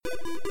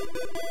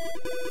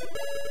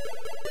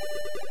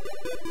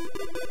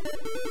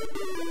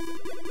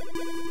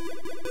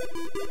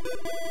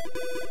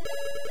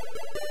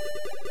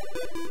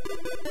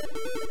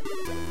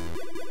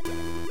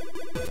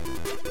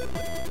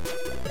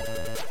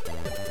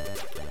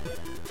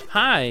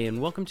Hi, and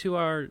welcome to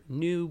our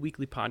new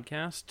weekly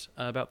podcast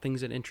about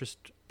things that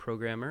interest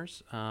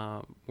programmers.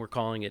 We're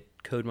calling it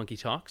Code Monkey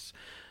Talks.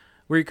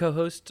 We're your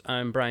co-host.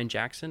 I'm Brian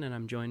Jackson, and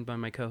I'm joined by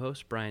my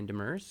co-host, Brian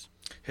Demers.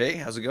 Hey,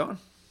 how's it going?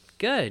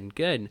 Good,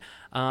 good.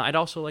 I'd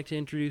also like to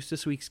introduce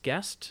this week's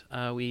guest.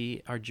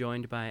 We are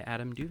joined by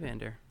Adam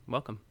Duvander.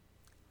 Welcome.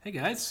 Hey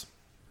guys,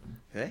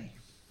 Hey.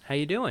 How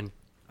you doing?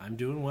 I'm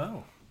doing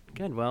well.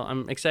 Good. Well,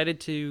 I'm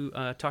excited to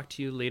talk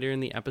to you later in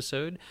the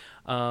episode.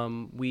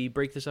 We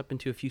break this up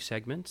into a few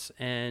segments,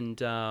 and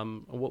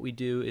what we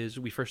do is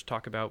we first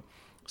talk about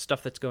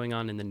stuff that's going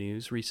on in the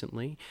news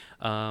recently.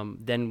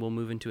 Then we'll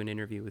move into an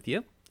interview with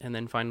you, and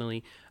then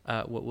finally,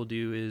 what we'll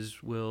do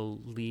is we'll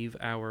leave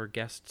our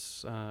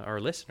guests, our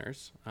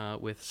listeners,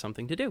 with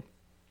something to do.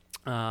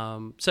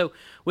 So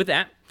with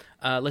that,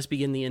 let's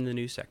begin the In the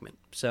News segment.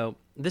 So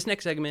this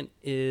next segment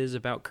is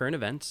about current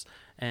events,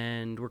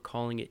 and we're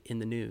calling it In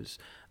the News.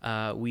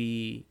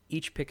 We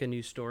each pick a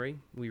news story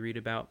we read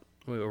about,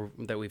 or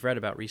that we've read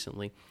about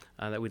recently,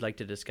 that we'd like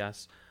to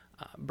discuss.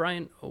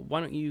 Brian, why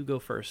don't you go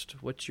first?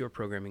 What's your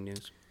programming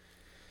news?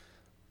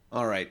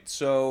 All right,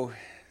 so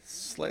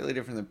slightly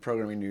different than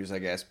programming news, I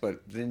guess,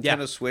 but the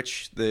Nintendo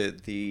Switch,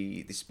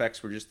 the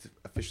specs were just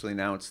officially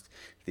announced.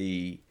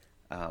 The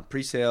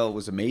pre-sale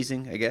was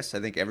amazing, I guess. I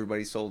think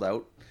everybody sold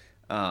out.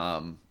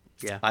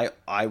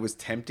 I was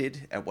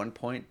tempted at one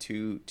point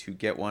to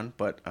get one,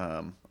 but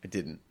I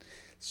didn't.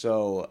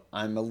 So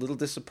I'm a little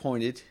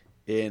disappointed,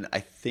 and I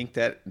think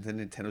that the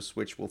Nintendo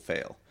Switch will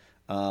fail.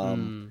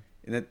 And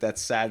that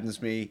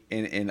saddens me,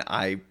 and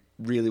I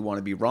really want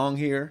to be wrong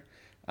here.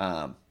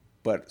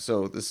 But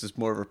so this is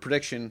more of a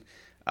prediction.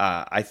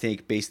 I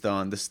think based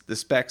on the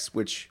specs,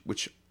 which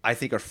I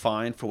think are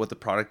fine for what the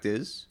product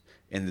is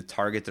and the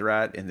target they're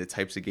at and the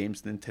types of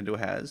games Nintendo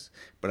has.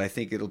 But I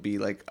think it'll be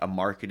like a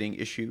marketing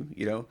issue,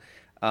 you know.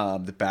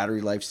 The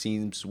battery life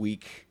seems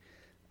weak.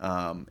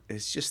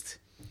 It's just,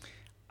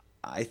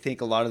 I think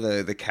a lot of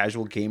the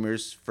casual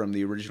gamers from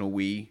the original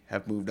Wii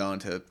have moved on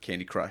to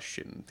Candy Crush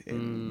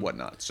and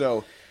whatnot.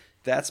 So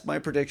that's my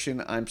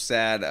prediction. I'm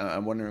sad.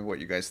 I'm wondering what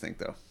you guys think,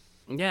 though.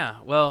 Yeah,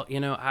 well, you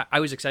know, I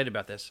was excited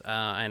about this,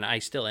 and I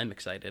still am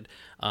excited.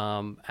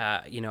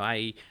 You know,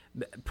 I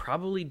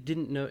probably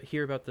didn't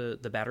hear about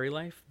the battery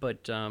life,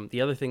 but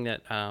the other thing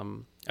that I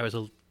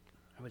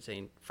would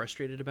say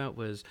frustrated about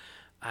was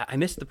I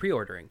missed the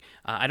pre-ordering.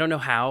 I don't know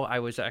how. I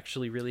was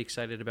actually really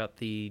excited about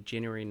the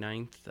January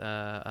 9th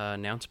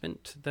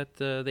announcement that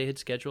they had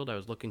scheduled. I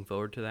was looking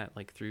forward to that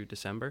like through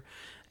December,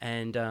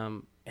 and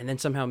then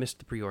somehow missed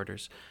the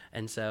pre-orders.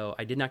 And so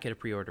I did not get a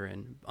pre-order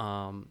in.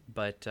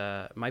 But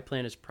my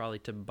plan is probably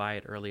to buy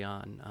it early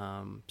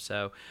on.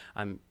 So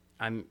I'm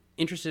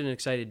interested and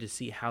excited to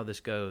see how this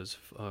goes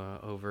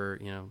over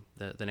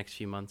the next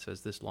few months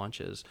as this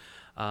launches,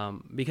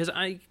 because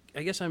I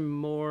guess I'm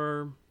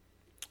more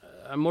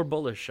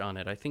bullish on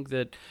it. I think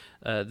that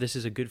this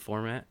is a good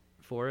format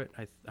for it.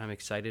 I'm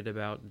excited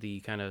about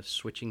the kind of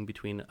switching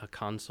between a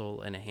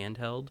console and a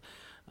handheld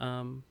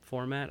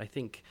format. I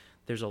think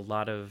there's a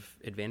lot of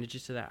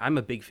advantages to that. I'm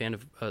a big fan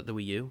of the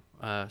Wii U,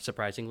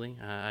 surprisingly.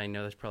 I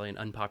know that's probably an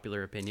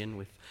unpopular opinion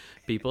with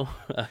people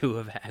who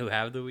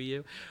have the Wii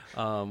U,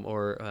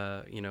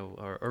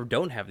 or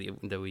don't have the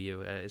Wii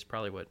U, is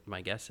probably what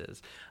my guess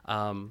is.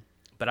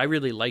 But I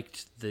really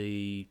liked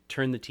the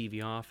turn the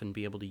TV off and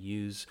be able to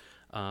use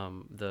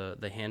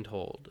the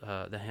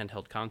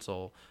handheld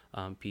console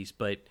piece.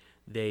 But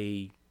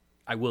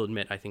I will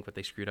admit, I think what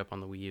they screwed up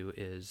on the Wii U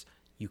is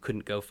you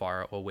couldn't go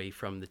far away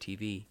from the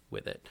TV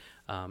with it,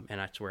 and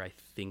that's where I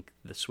think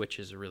the Switch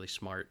is a really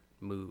smart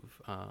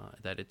move.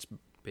 That it's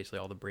basically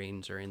all the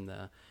brains are in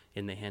the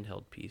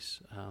handheld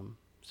piece.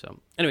 So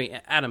anyway,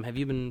 Adam, have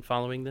you been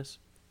following this?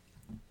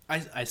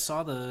 I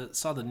saw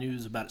the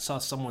news about it. Saw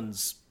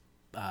someone's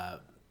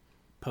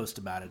post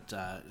about it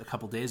a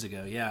couple days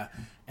ago. Yeah,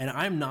 and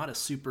I'm not a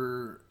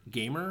super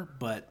gamer,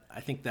 but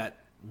I think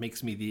that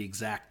makes me the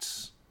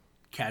exact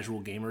casual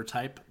gamer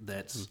type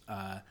that's.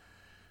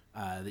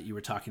 That you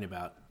were talking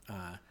about.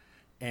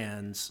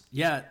 And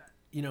yeah,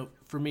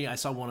 for me, I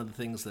saw one of the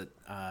things that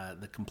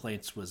the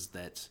complaints was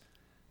that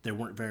there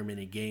weren't very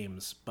many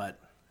games. But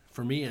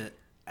for me,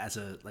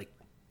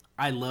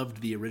 I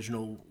loved the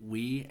original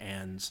Wii,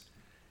 and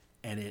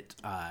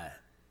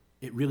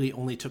it really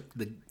only took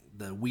the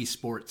Wii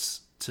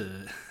Sports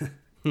to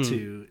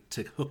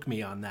to hook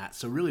me on that.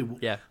 So really,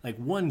 like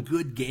one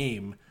good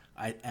game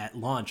at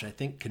launch, I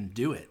think can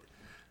do it.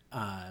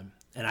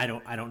 And I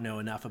don't know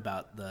enough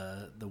about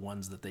the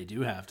ones that they do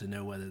have to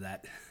know whether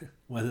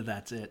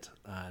that's it,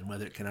 and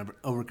whether it can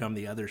overcome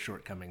the other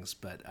shortcomings.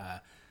 But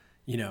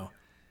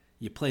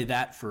you play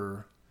that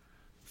for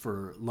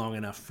long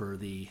enough for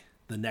the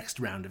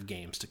next round of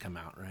games to come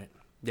out, right?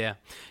 Yeah,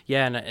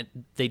 and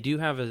they do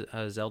have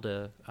a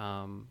Zelda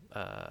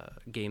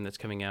game that's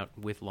coming out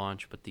with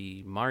launch, but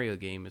the Mario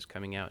game is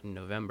coming out in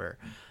November,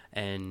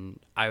 and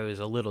I was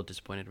a little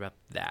disappointed about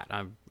that.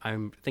 I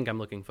think I'm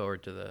looking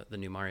forward to the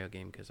new Mario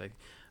game because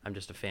I'm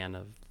just a fan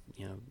of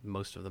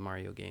most of the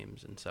Mario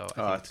games, and so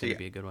I think it's going to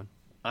be a good one.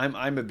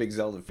 I'm a big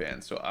Zelda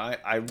fan, so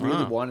I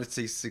really wanted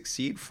to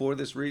succeed for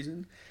this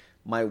reason.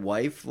 My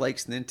wife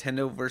likes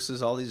Nintendo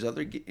versus all these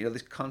other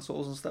these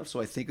consoles and stuff,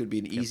 so I think it would be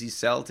an easy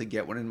sell to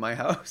get one in my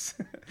house.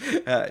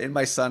 And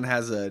my son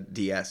has a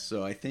DS,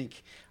 so I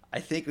think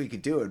we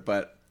could do it.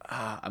 But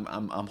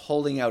I'm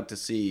holding out to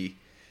see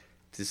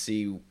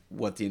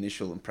what the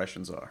initial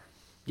impressions are.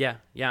 Yeah,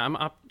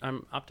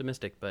 I'm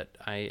optimistic, but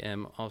I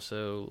am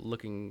also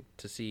looking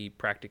to see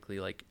practically,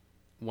 like,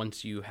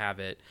 once you have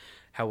it,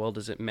 how well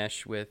does it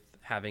mesh with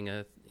having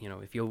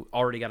if you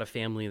already got a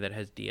family that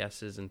has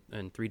DSs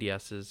and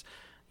 3DSs,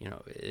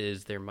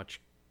 is there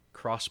much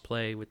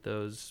cross-play with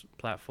those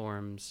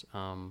platforms?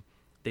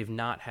 They've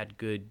not had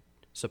good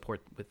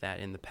support with that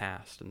in the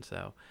past, and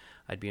so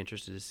I'd be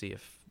interested to see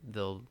if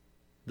they'll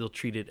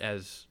treat it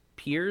as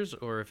peers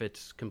or if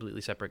it's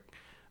completely separate,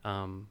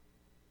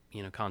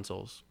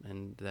 consoles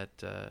and that,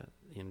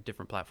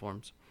 different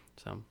platforms.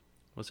 So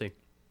we'll see.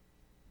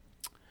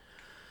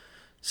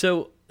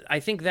 So I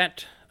think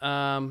that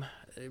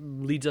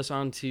leads us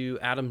on to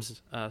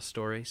Adam's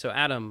story. So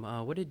Adam,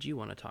 what did you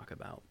want to talk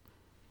about?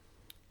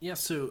 Yeah,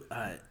 so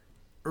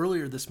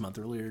earlier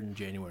in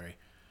January,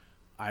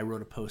 I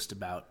wrote a post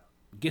about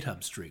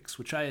GitHub streaks,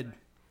 which I had,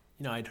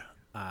 I'd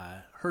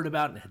heard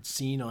about and had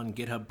seen on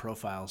GitHub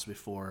profiles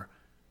before,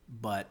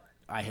 but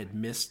I had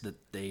missed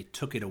that they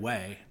took it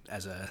away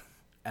as a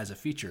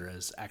feature,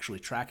 as actually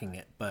tracking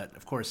it. But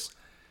of course,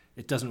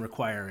 it doesn't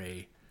require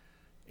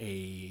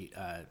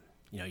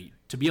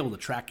to be able to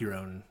track your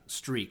own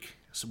streak,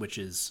 which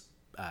is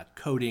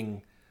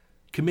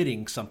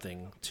committing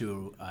something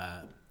to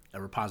a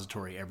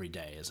repository every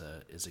day is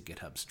a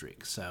GitHub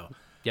streak. So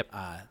yep.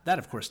 That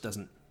of course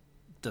doesn't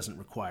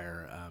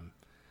require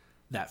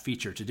that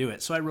feature to do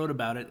it. So I wrote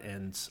about it,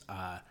 and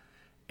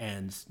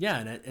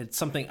it's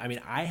something. I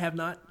mean, I have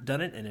not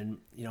done it, and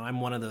I'm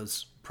one of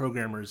those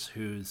programmers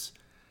whose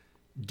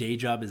day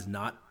job is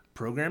not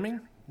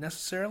programming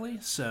necessarily.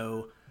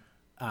 So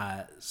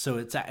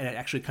it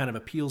actually kind of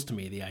appeals to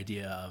me, the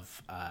idea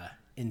of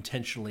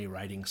intentionally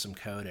writing some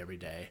code every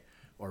day,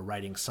 or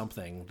writing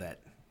something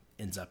that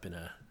ends up in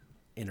a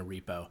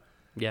repo.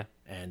 Yeah.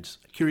 And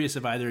curious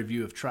if either of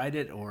you have tried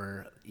it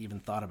or even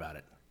thought about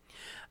it.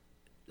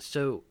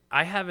 So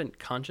I haven't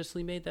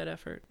consciously made that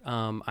effort.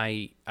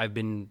 I've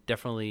been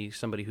definitely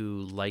somebody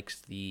who likes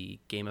the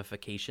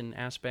gamification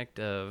aspect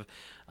of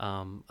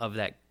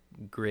that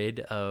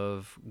grid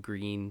of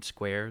green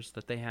squares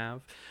that they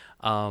have.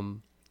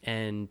 So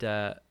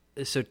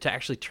to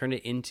actually turn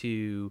it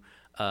into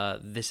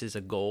this is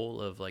a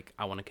goal of, like,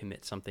 I want to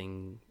commit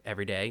something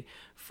every day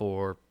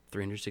for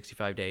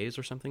 365 days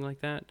or something like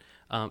that,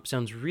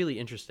 sounds really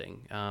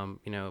interesting,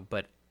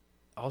 but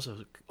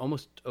also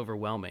almost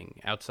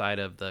overwhelming outside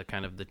of the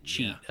kind of the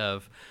cheat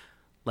of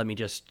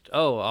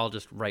I'll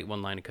just write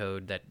one line of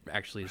code that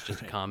actually is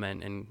just a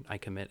comment and I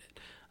commit it.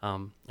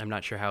 I'm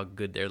not sure how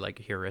good their like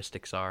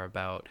heuristics are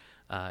about,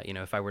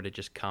 if I were to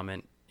just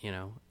comment,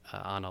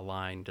 on a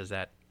line, does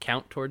that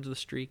count towards the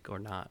streak or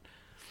not?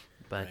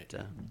 But,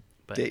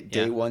 right.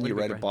 Day one, you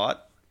write a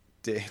bot.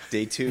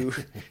 Day two,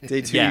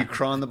 you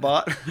cron the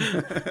bot.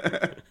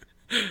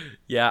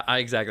 Yeah,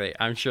 exactly.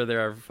 I'm sure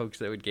there are folks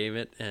that would game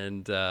it,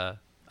 and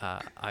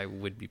I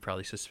would be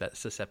probably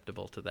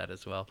susceptible to that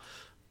as well.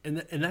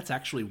 And that's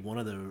actually one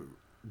of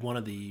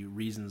the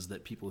reasons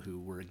that people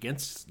who were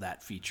against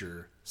that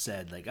feature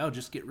said, like, oh,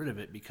 just get rid of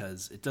it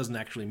because it doesn't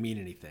actually mean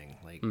anything.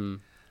 Like,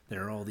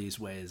 there are all these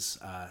ways,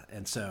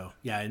 and so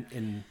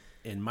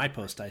in my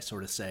post, I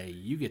sort of say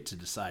you get to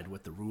decide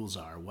what the rules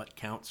are, what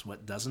counts,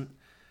 what doesn't,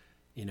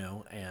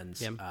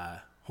 and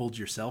hold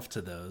yourself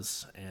to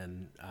those,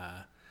 and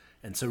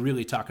so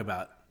really talk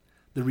about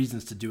the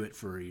reasons to do it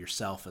for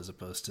yourself as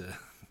opposed to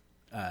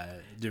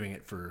doing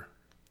it for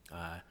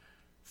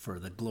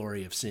the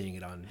glory of seeing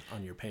it on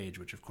your page,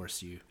 which of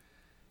course you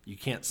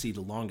can't see the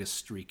longest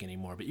streak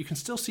anymore, but you can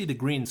still see the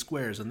green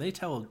squares, and they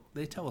tell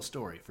a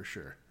story for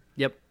sure.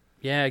 Yep.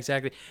 Yeah,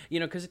 exactly.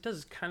 Because it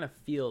does kind of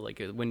feel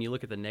like, when you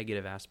look at the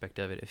negative aspect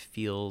of it, it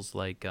feels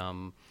like,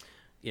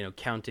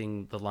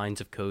 counting the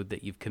lines of code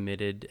that you've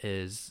committed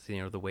is,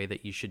 the way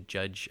that you should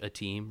judge a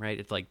team, right?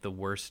 It's like the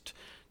worst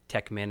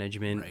tech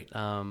management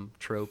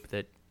trope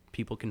that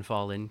people can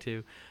fall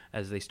into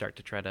as they start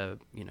to try to,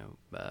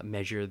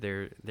 measure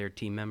their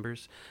team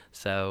members.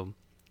 So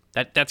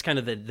that's kind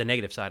of the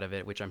negative side of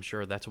it, which I'm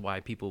sure that's why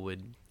people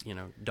would,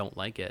 don't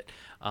like it.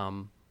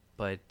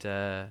 But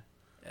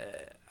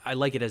I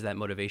like it as that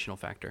motivational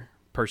factor,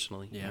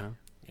 personally. Yeah.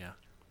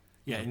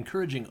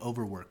 Encouraging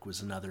overwork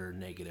was another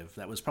negative.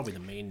 That was probably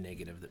the main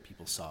negative that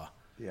people saw.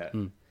 Yeah.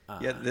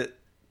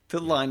 The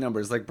line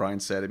numbers, like Brian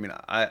said. I mean,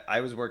 I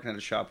was working at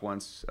a shop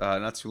once,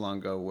 not too long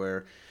ago,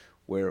 where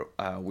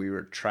we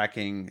were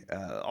tracking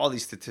all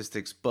these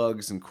statistics,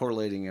 bugs, and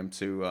correlating them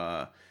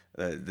to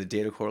the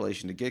data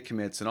correlation to Git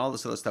commits and all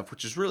this other stuff,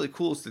 which is really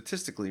cool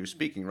statistically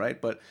speaking,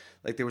 right? But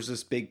like, there was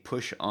this big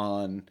push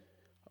on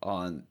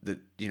the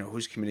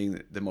who's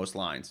committing the most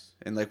lines,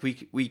 and like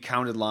we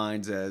counted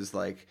lines as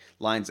like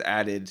lines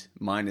added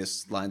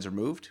minus lines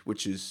removed,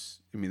 which is,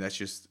 I mean, that's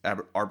just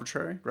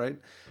arbitrary, right?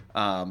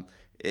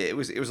 it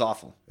was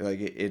awful. Like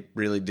it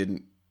really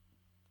didn't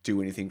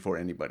do anything for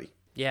anybody.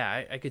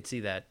 Yeah, I could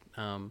see that.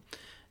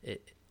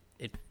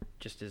 It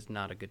just is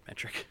not a good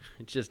metric.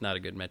 It's just not a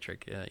good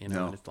metric,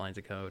 No. when it's lines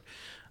of code.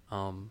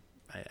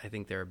 I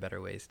think there are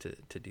better ways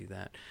to do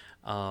that.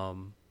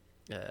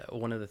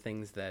 One of the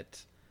things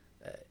that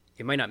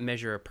it might not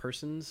measure a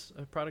person's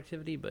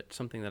productivity, but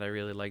something that I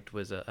really liked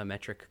was a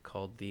metric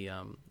called the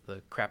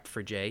crap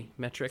for J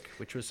metric,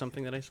 which was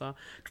something that I saw.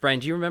 Brian,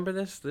 do you remember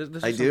this? This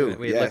was I something do. that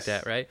we had Yes. looked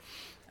at, right?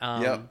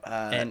 Yep.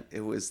 And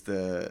It was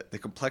the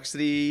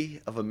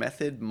complexity of a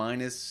method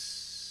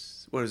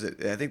minus, what is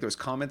it? I think there was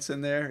comments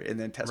in there, and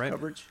then test Right.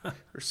 coverage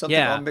or something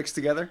Yeah. all mixed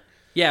together.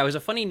 yeah, it was a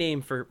funny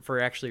name for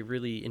actually a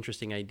really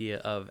interesting idea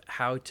of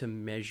how to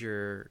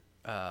measure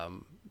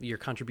your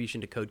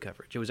contribution to code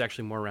coverage. It was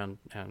actually more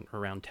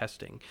around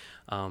testing,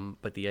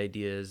 but the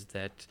idea is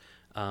that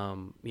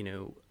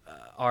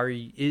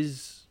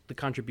is the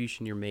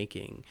contribution you're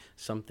making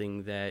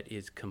something that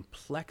is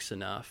complex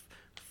enough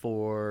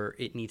for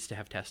it needs to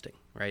have testing,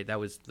 right? That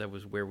was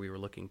where we were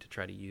looking to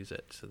try to use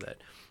it, so that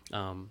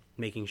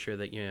making sure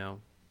that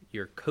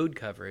your code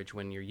coverage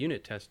when you're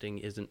unit testing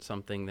isn't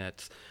something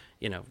that's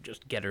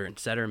just getter and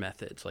setter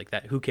methods like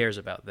that. Who cares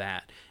about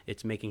that?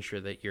 It's making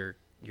sure that you're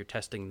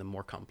testing the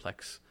more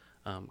complex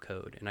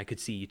code. And I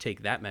could see you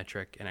take that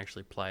metric and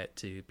actually apply it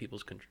to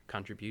people's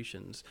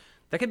contributions.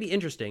 That could be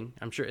interesting.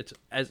 I'm sure it's,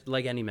 as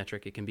like any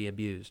metric, it can be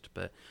abused,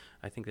 but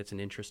I think that's an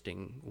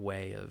interesting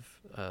way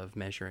of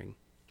measuring.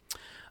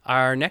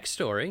 Our next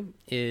story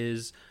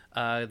is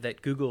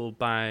that Google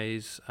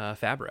buys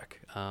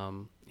Fabric.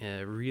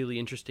 A really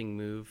interesting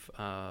move.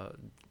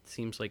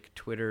 Seems like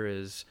Twitter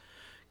is,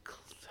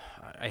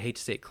 I hate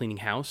to say it, cleaning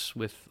house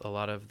with a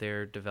lot of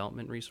their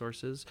development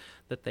resources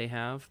that they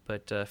have.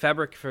 But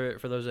Fabric, for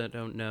those that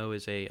don't know,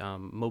 is a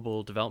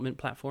mobile development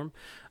platform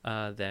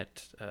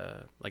that,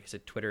 like I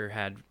said, Twitter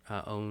had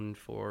owned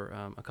for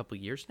a couple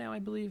of years now, I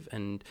believe.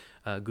 And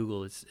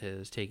Google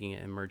is taking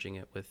it and merging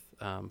it with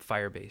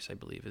Firebase, I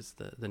believe, is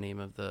the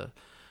name of the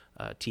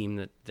team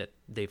that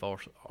they've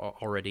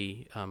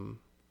already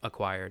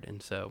acquired.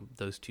 And so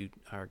those two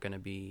are going to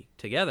be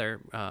together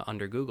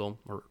under Google,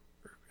 or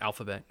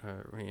Alphabet,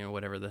 or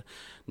whatever the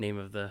name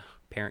of the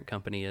parent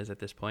company is at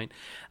this point.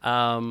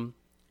 But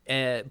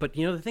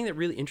the thing that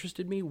really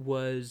interested me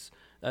was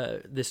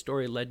this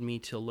story led me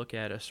to look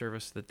at a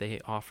service that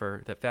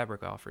that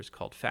Fabric offers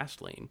called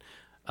Fastlane.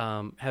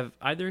 Have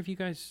either of you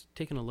guys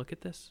taken a look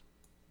at this?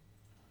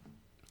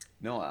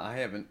 No, I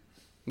haven't.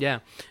 Yeah,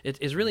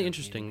 it's really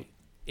interesting.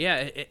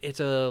 Yeah, it's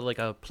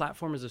a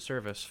platform as a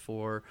service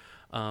for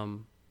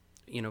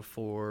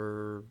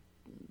for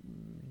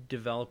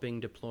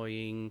developing,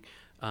 deploying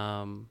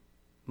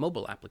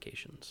mobile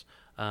applications.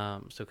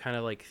 So kind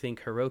of like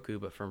think Heroku,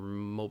 but for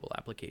mobile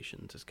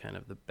applications is kind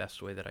of the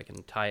best way that I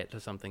can tie it to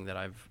something that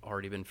I've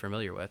already been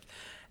familiar with.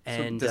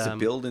 And so does it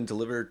build and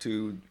deliver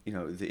to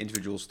the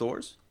individual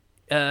stores?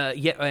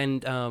 Yeah,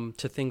 and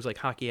to things like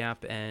Hockey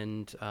App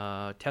and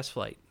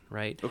TestFlight,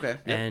 right? Okay.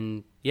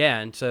 Yeah.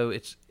 And so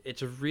it's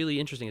really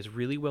interesting. It's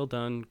really well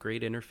done.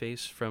 Great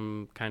interface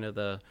from kind of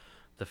the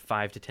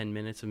 5 to 10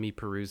 minutes of me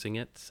perusing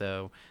it.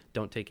 So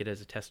don't take it as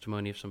a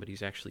testimony if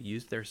somebody's actually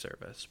used their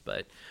service.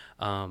 But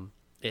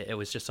it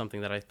was just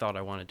something that I thought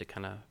I wanted to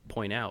kind of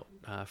point out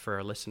for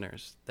our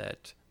listeners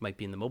that might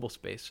be in the mobile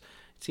space.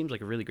 It seems like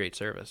a really great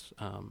service,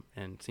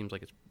 and it seems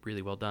like it's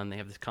really well done. They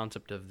have this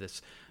concept of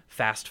this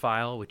fast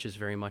file, which is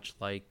very much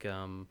like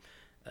kind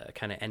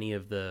of any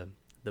of the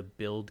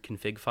build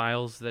config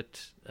files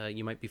that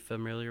you might be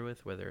familiar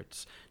with, whether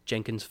it's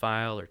Jenkins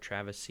file or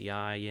Travis CI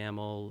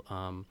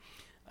YAML,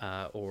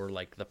 or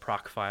like the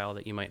proc file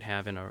that you might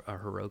have in a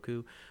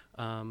Heroku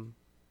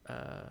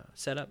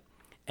setup.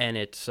 And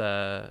it's,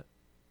 I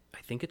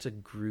think it's a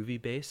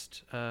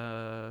Groovy-based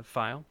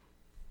file.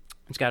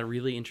 It's got a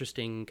really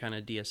interesting kind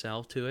of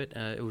DSL to it.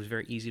 It was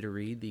very easy to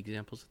read, the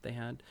examples that they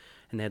had.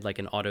 And they had like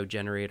an auto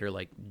generator,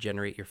 like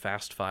generate your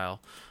fast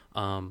file,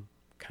 kind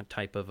of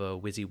type of a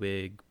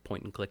WYSIWYG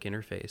point and click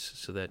interface,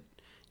 so that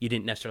you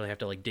didn't necessarily have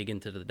to like dig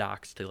into the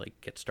docs to like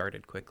get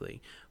started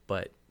quickly,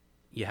 but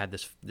you had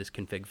this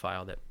config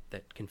file that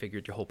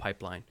configured your whole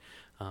pipeline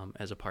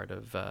as a part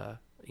of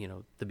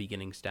the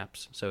beginning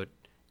steps. So it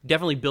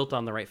definitely built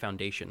on the right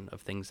foundation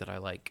of things that I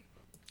like.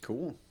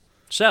 Cool.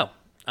 So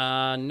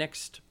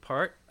next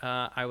part,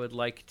 I would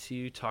like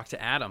to talk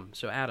to Adam.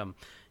 So Adam,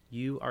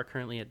 you are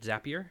currently at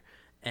Zapier,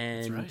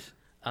 and That's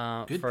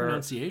right. Good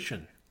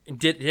pronunciation.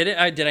 Did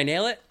I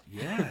nail it?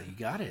 Yeah, you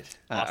got it.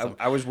 Awesome.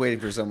 I was waiting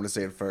for someone to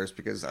say it first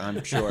because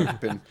I'm sure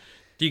I've been.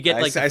 Do you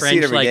get like I the see it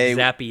French every like day.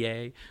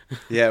 Zapier?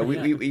 Yeah,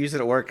 we use it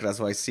at work, and that's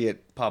why I see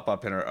it pop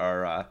up in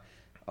our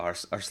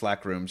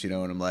Slack rooms, and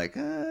I'm like,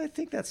 I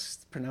think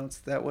that's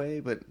pronounced that way,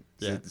 but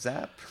is it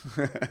Zap?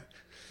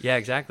 Yeah,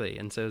 exactly.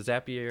 And so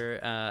Zapier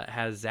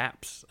has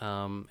Zaps.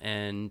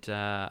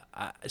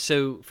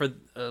 So for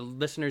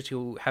listeners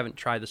who haven't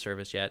tried the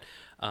service yet,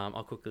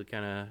 I'll quickly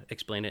kind of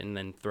explain it and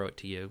then throw it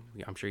to you.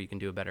 I'm sure you can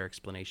do a better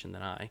explanation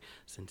than I,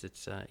 since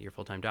it's your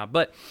full-time job.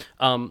 But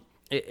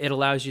it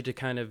allows you to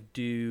kind of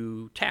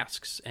do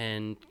tasks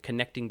and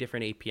connecting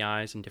different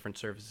APIs and different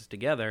services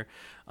together,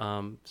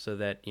 so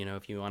that,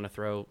 if you want to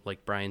throw,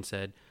 like Brian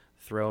said,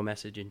 throw a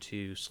message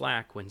into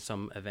Slack when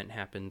some event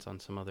happens on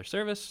some other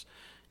service,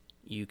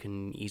 you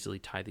can easily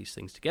tie these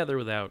things together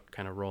without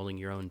kind of rolling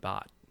your own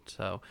bot.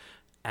 So,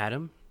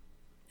 Adam,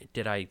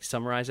 did I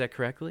summarize that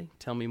correctly?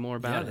 Tell me more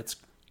about it.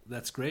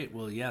 That's great.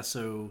 Well, yeah.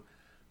 So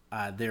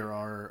there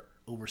are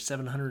over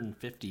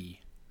 750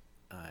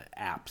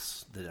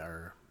 apps that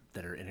are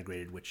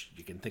integrated, which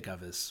you can think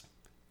of as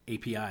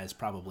APIs,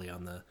 probably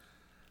on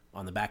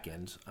the back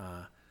end.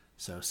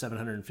 So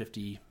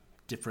 750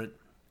 different,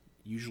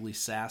 usually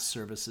SaaS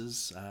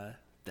services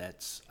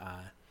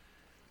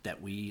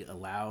that we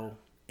allow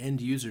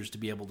end users to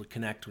be able to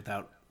connect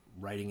without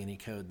writing any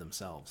code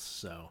themselves.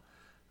 So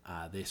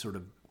they sort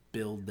of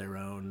build their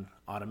own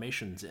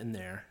automations in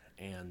there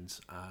and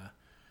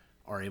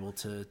are able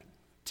to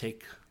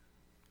take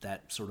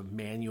that sort of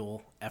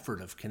manual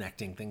effort of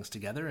connecting things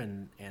together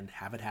and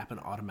have it happen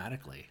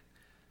automatically.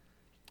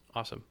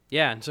 Awesome.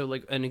 Yeah. And so,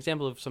 like, an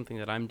example of something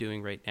that I'm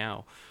doing right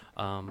now,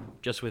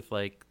 just with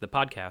like the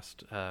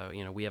podcast,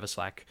 we have a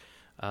Slack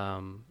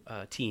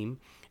team,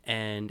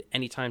 and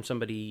anytime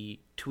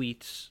somebody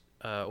tweets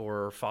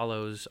or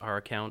follows our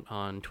account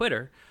on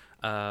Twitter,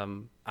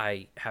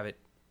 I have it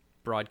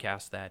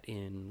broadcast that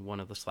in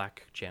one of the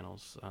Slack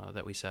channels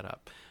that we set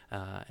up.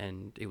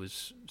 And it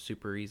was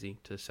super easy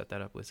to set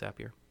that up with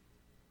Zapier.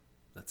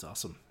 That's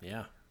awesome.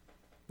 Yeah.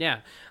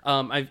 Yeah.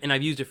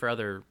 I've used it for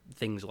other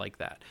things like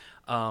that.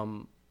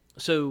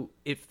 So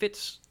it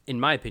fits, in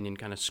my opinion,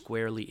 kind of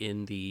squarely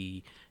in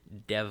the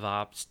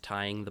DevOps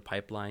tying the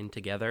pipeline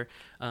together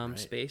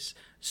space.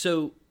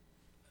 So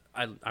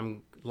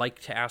I'm like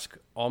to ask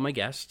all my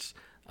guests,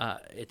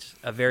 it's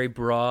a very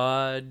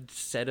broad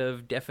set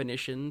of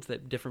definitions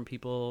that different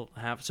people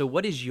have. So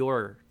what is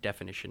your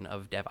definition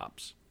of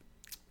DevOps?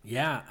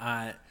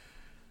 Yeah.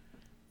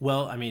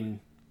 Well, I mean,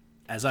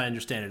 as I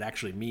understand it,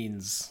 actually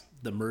means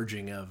the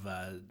merging of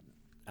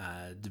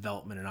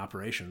development and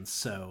operations.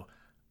 So,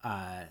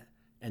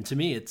 and to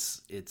me,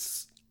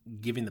 it's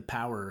giving the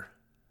power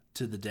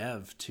to the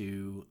dev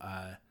to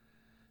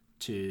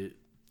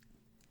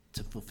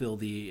fulfill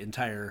the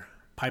entire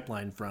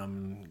pipeline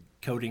from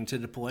coding to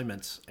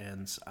deployment,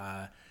 and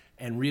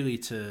really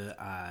to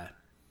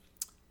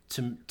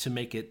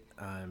make it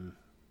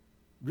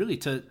really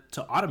to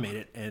automate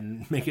it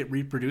and make it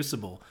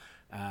reproducible,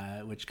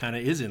 which kind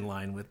of is in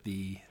line with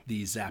the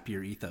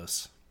Zapier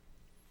ethos.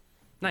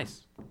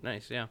 Nice,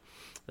 yeah.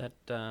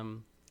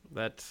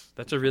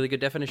 That's a really good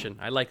definition.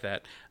 I like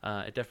that.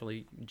 It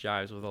definitely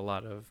jives with a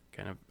lot of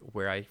kind of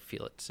where I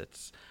feel it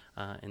sits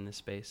in this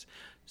space.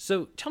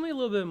 So tell me a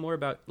little bit more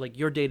about like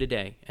your day to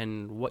day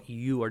and what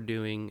you are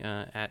doing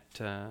at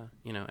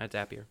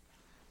Zapier.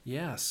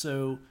 Yeah.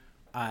 So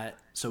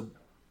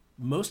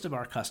most of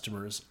our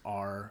customers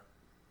are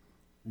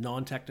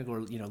non-technical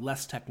or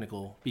less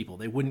technical people.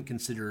 They wouldn't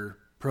consider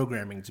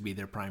programming to be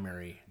their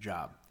primary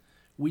job.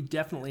 We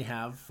definitely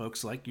have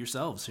folks like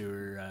yourselves who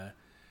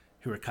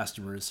are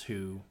customers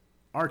who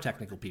are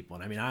technical people.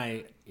 And I mean,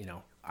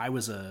 I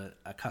was a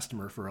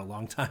customer for a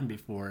long time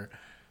before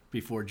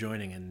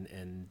joining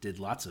and did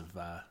lots of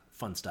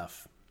fun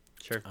stuff.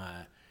 Sure.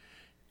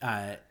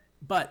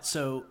 But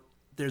so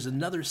there's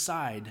another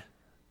side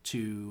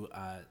to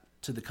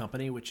the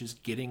company, which is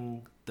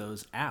getting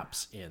those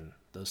apps in,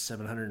 those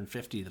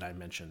 750 that I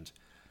mentioned.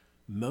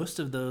 Most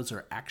of those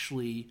are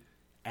actually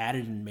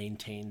added and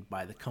maintained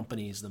by the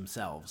companies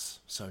themselves,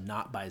 so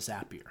not by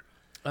Zapier.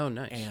 Oh,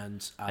 nice.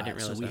 And I didn't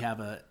realize so we that. have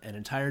an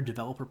entire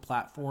developer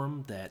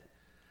platform that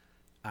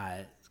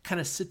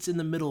kind of sits in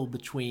the middle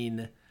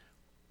between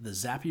the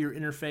Zapier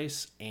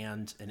interface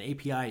and an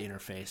API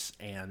interface,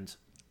 and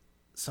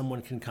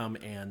someone can come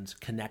and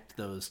connect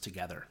those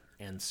together.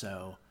 And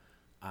so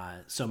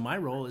my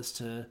role is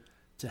to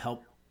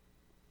help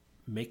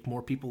make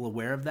more people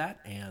aware of that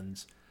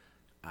and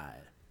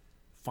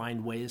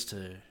find ways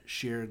to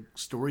share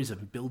stories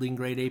of building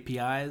great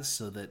APIs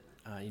so that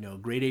a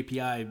great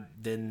API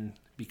then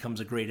becomes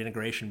a great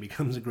integration,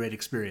 becomes a great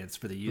experience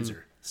for the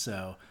user.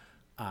 So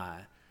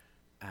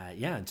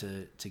and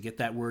to get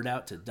that word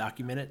out, to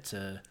document it,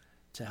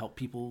 to help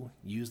people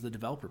use the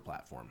developer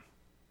platform.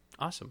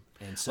 Awesome.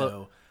 And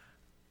so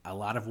a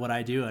lot of what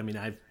I do, I mean,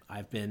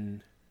 I've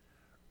been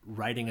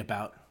writing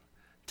about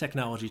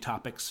technology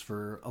topics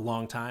for a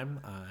long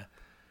time.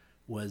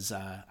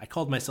 I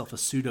called myself a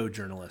pseudo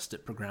journalist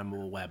at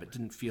Programmable Web. It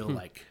didn't feel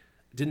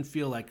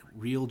like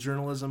real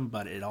journalism,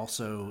 but it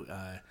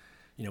also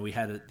we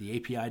had the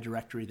API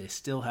directory. They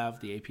still have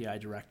the API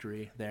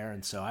directory there,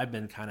 and so I've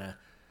been kind of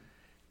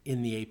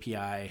in the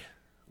API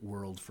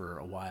world for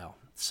a while.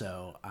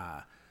 So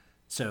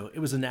it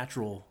was a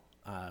natural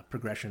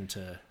progression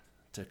to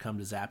come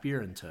to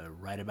Zapier and to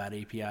write about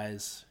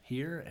APIs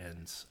here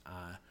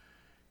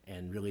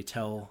and really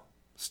tell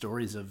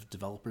stories of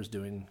developers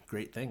doing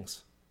great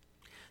things.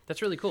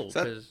 That's really cool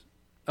because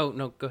Oh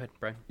no, go ahead,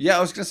 Brian. Yeah,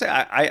 I was gonna say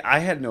I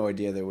had no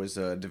idea there was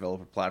a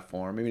developer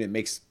platform. I mean, it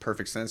makes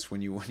perfect sense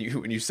when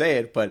you say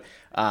it, but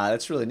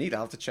that's really neat.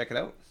 I'll have to check it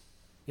out.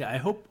 Yeah, I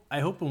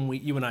hope when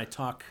you and I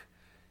talk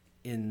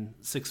in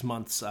 6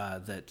 months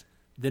that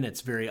then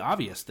it's very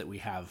obvious that we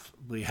have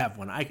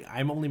one.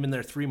 I'm only been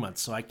there 3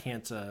 months, so I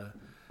can't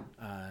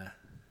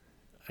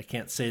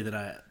say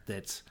that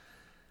it's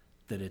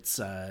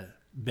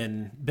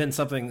been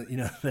something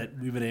that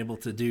we've been able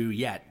to do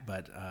yet.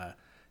 But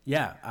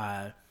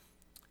yeah,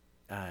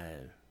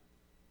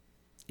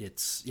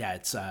 it's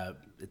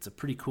a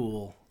pretty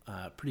cool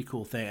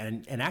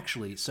thing. And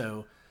actually,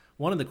 so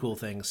one of the cool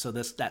things, so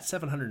that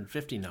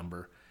 750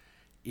 number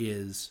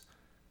is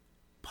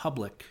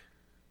public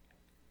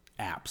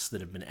apps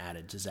that have been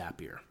added to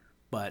Zapier,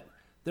 but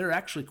there are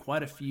actually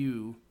quite a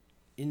few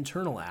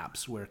internal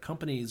apps where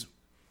companies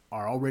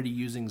are already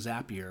using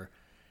Zapier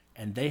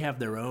and they have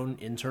their own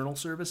internal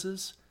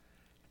services,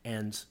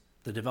 and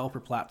the developer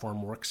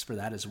platform works for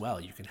that as well.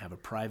 You can have a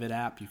private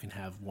app, you can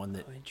have one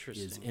that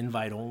is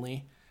invite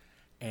only,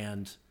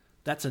 and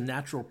that's a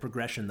natural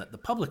progression that the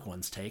public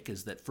ones take,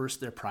 is that first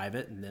they're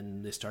private and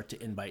then they start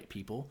to invite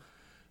people.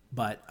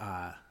 But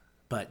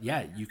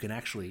yeah, you can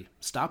actually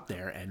stop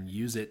there and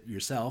use it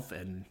yourself,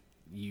 and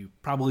you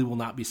probably will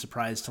not be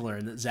surprised to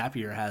learn that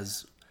Zapier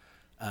has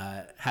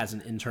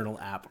an internal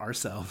app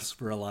ourselves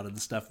for a lot of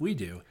the stuff we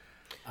do,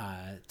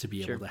 to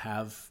be able to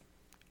have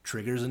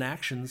triggers and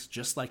actions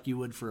just like you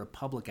would for a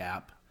public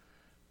app.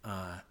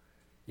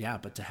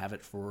 But to have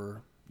it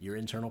for your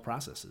internal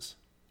processes.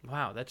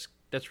 Wow, that's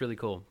really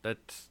cool.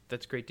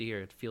 That's great to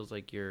hear. It feels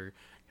like you're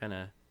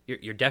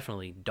you're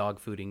definitely dog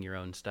fooding your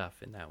own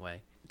stuff in that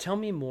way. Tell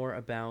me more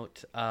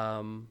about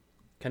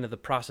kind of the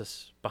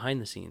process behind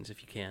the scenes,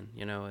 if you can.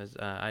 As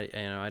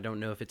I don't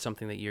know if it's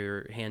something that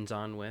you're hands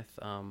on with,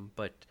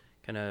 but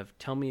kind of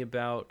tell me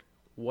about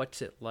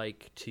what's it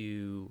like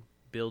to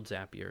build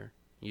Zapier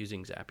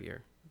using Zapier.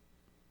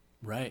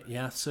 Right.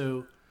 Yeah.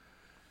 So,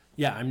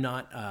 yeah, I'm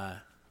not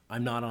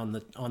on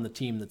the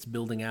team that's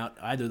building out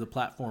either the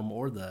platform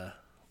or the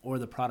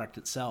product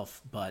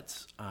itself,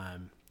 but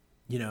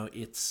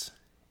it's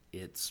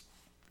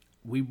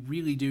we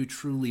really do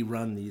truly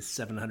run these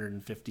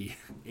 750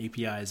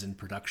 APIs in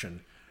production,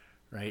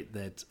 right?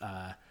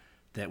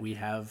 That we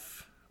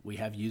have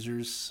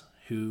users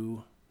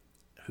who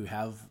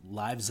have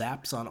live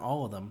zaps on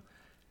all of them,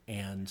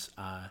 and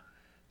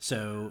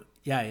so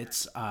yeah,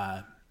 it's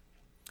a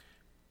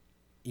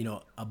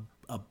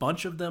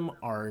bunch of them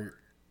are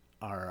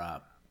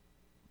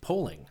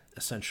polling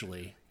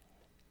essentially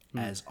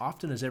as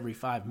often as every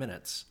 5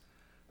 minutes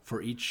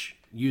for each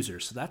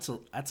user. So that's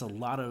a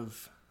lot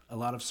of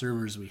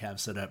servers we have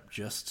set up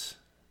just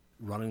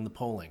running the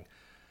polling.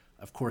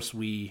 Of course,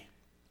 we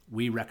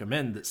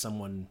recommend that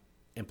someone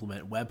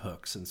implement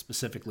webhooks, and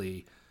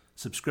specifically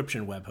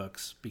subscription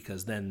webhooks,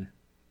 because then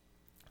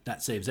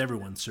that saves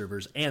everyone's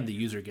servers and the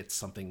user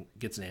gets an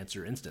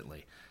answer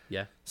instantly.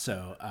 Yeah.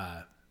 So,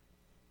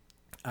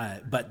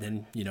 but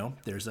then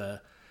there's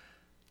a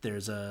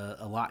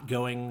lot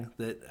going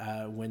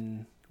that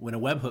when a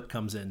webhook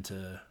comes in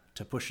to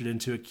push it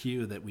into a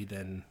queue that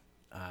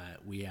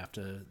we have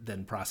to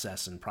then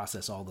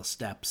process all the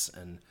steps.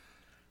 And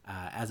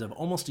as of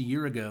almost a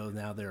year ago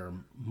now, there are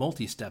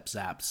multi-step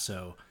zaps,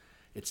 so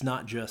it's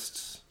not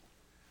just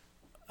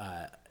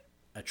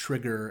a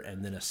trigger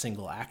and then a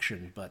single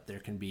action, but there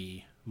can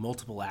be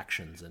multiple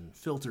actions and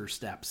filter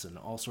steps and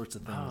all sorts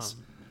of things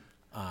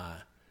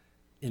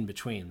in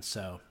between.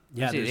 So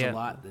yeah, there's a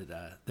lot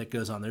that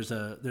goes on. There's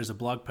a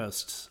blog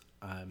post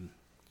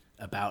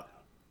about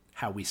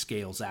how we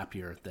scale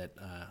Zapier that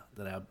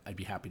I'd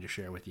be happy to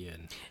share with you.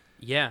 And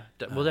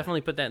we'll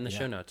definitely put that in the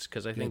show notes,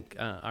 because I think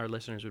our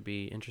listeners would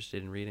be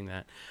interested in reading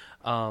that.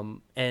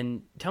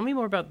 And tell me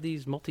more about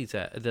these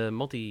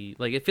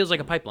like it feels like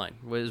a pipeline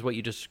is what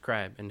you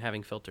described, and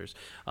having filters.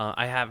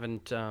 I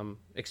haven't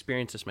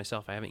experienced this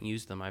myself. I haven't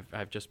used them.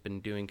 I've just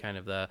been doing kind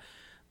of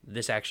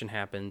this action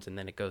happens and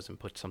then it goes and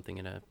puts something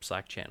in a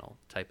Slack channel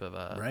type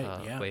of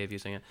way of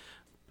using it.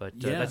 But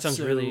that sounds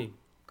really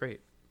great.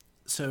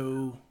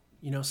 So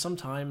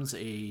sometimes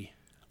an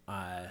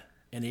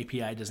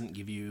API doesn't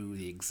give you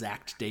the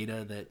exact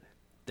data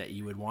that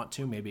you would want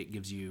to. Maybe it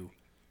gives you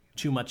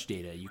too much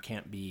data. You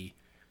can't be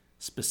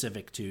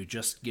specific to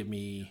just give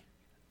me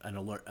an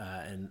alert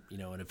an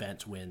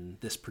event when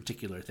this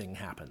particular thing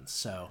happens.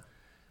 So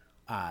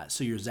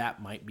your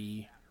Zap might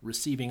be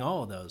receiving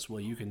all of those.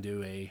 Well, you can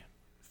do a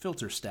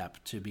filter step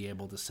to be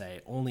able to say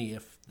only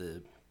if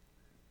the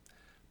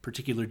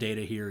particular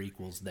data here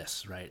equals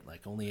this, right?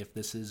 Like only if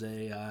this is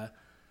a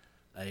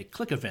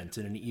click event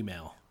in an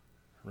email,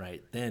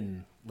 right?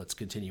 Then let's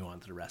continue on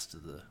to the rest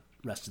of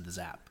the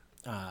Zap.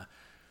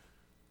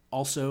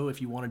 Also, if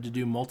you wanted to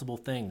do multiple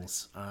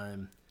things,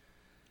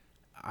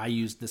 I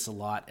used this a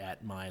lot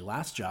at my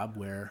last job,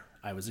 where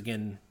I was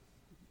again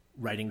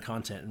writing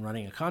content and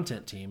running a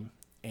content team,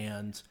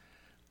 and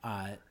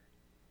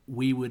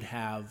we would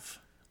have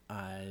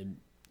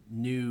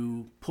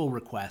new pull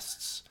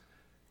requests,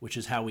 which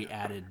is how we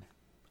added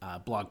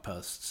blog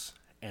posts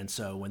And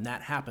so when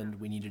that happened,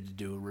 we needed to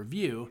do a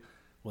review.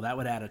 Well, that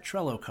would add a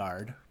Trello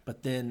card,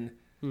 but then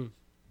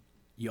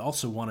you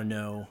also want to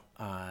know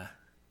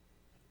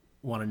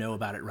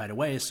about it right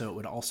away, so it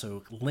would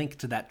also link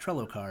to that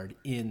Trello card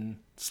in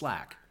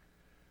Slack.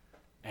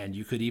 And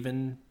you could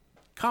even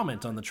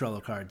comment on the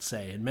Trello card,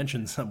 say, and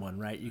mention someone,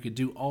 right? You could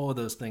do all of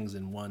those things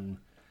in one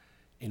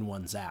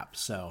Zap.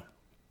 So,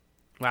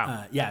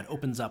 Wow. it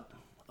opens up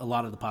a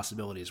lot of the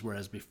possibilities,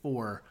 whereas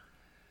before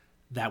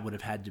that would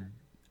have had to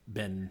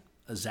been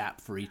a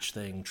Zap for each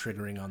thing,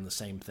 triggering on the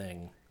same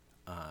thing.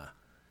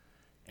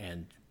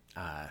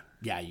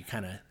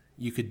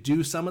 You could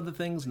do some of the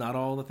things, not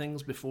all the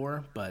things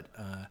before, but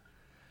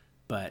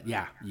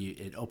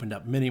it opened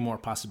up many more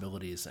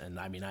possibilities. And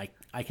I mean,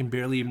 I can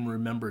barely even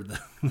remember the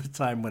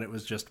time when it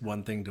was just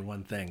one thing to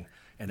one thing,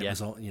 and it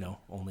was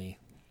only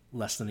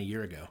less than a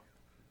year ago.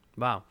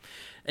 Wow.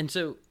 And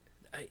so,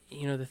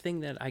 the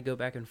thing that I go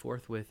back and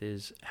forth with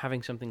is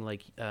having something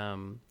like,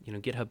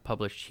 GitHub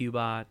published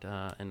Hubot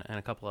and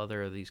a couple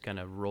other of these kind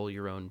of roll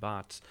your own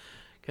bots.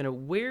 Kind of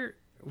where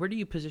do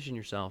you position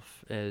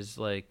yourself as,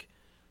 like,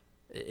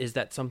 is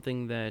that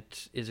something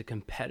that is a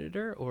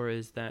competitor, or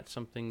is that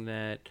something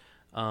that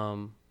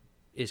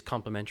is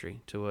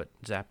complementary to what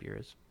Zapier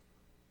is?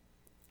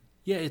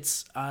 Yeah,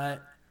 it's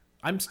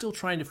I'm still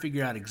trying to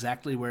figure out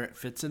exactly where it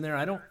fits in there.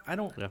 I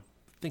don't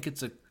think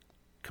it's a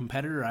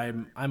competitor.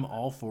 I'm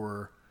all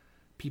for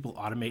people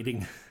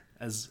automating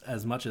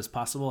as much as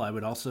possible. I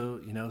would also,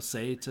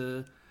 say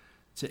to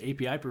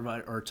API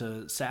provider or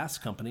to SaaS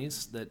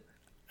companies that,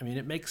 I mean,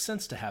 it makes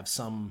sense to have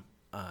some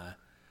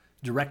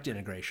direct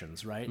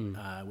integrations, right?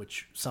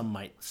 Which some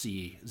might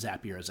see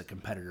Zapier as a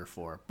competitor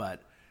for,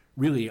 but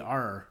really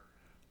our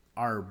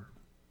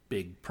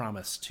big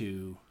promise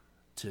to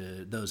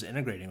those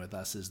integrating with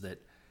us is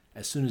that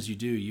as soon as you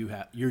do,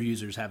 your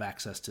users have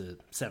access to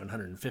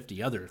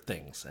 750 other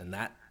things, and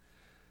that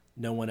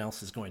no one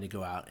else is going to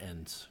go out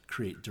and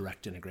create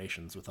direct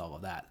integrations with all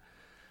of that.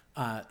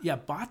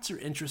 Bots are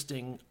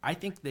interesting. I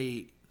think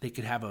they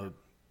could have a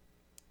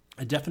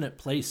definite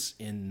place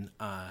in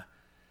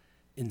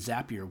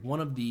Zapier. One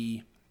of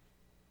the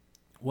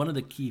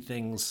key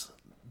things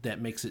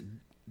that makes it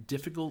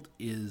difficult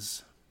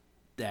is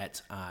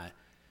that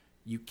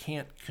you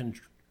can't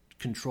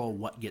control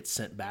what gets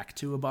sent back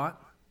to a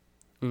bot,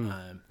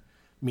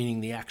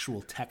 meaning the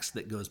actual text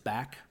that goes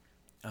back.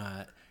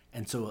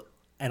 And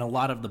a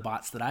lot of the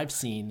bots that I've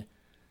seen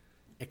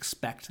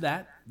expect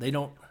that.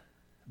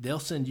 They'll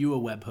send you a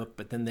webhook,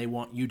 but then they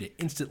want you to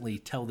instantly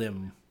tell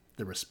them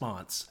the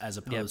response, as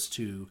opposed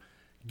to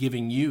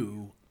giving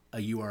you a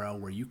URL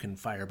where you can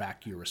fire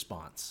back your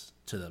response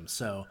to them.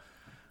 So,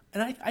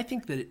 and I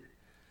think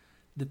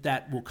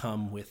that will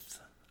come with,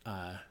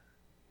 I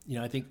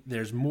think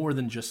there's more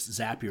than just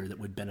Zapier that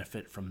would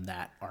benefit from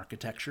that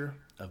architecture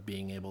of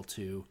being able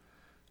to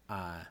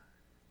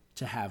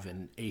have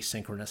an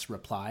asynchronous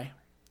reply.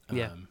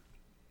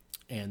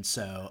 And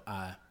so,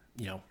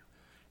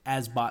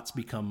 as bots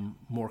become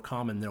more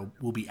common,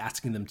 we'll be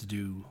asking them to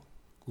do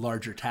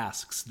larger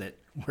tasks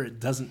where it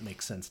doesn't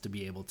make sense to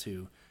be able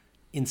to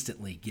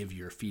instantly give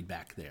your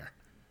feedback there.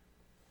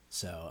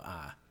 So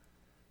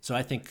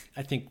I think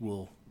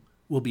we'll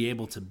be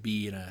able to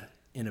be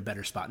in a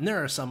better spot. And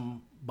there are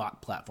some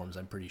bot platforms,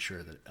 I'm pretty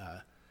sure,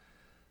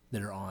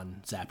 that are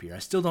on Zapier. I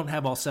still don't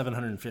have all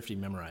 750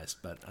 memorized,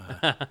 but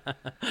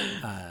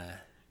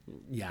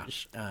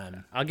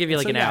I'll give you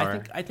an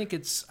hour. I think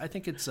it's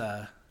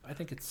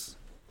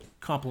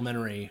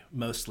complementary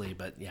mostly,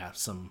 but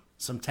some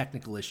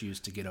technical issues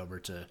to get over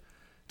to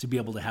be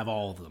able to have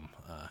all of them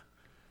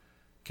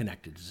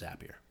connected to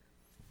Zapier.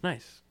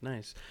 Nice.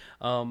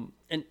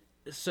 And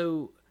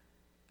so,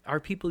 are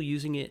people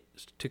using it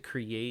to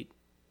create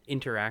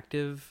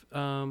interactive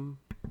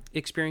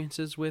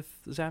experiences with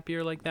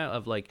Zapier like that,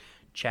 of like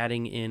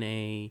chatting in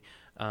a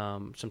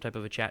some type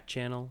of a chat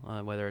channel,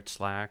 whether it's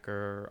Slack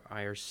or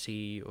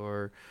IRC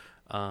or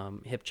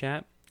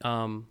HipChat,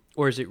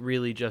 or is it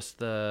really just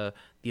the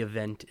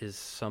event is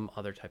some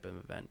other type of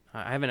event?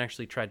 I haven't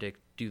actually tried to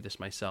do this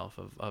myself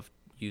of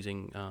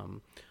using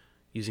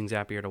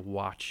Zapier to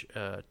watch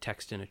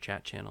text in a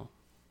chat channel.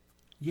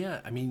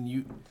 Yeah, I mean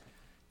you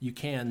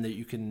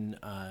can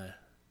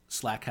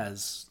Slack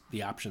has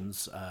the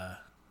options.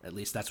 At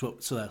least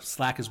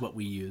Slack is what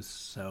we use.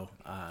 So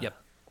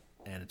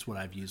and it's what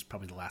I've used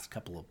probably the last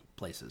couple of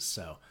places.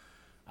 So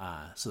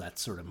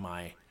that's sort of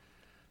my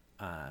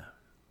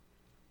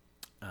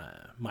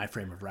my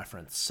frame of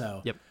reference.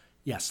 So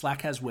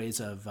Slack has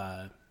ways of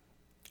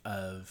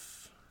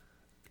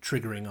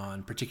triggering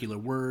on particular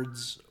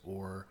words,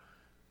 or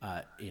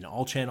in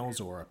all channels,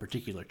 or a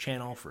particular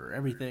channel for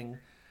everything.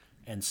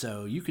 And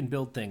so you can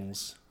build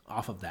things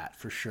off of that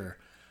for sure.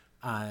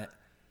 And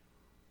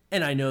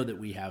I know that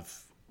we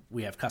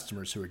have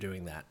customers who are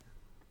doing that.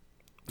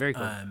 Very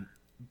cool.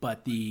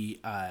 But the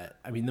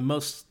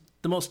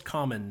most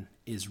common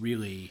is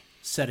really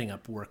setting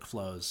up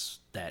workflows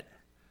that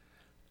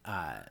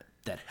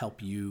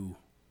help you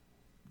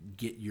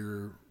get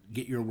your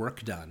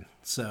work done.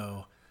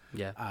 So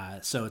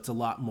so it's a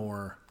lot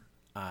more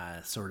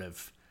sort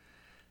of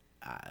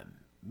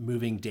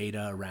moving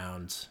data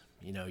around.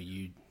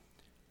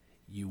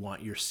 You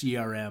want your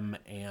CRM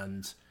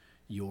and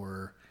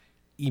your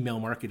email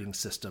marketing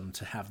system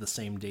to have the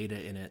same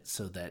data in it,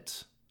 so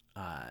that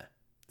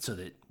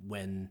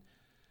when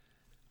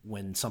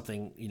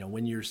something,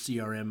 when your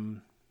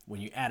CRM, when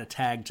you add a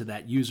tag to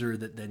that user,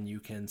 that then you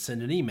can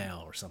send an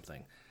email or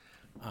something.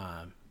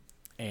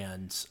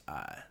 And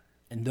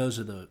those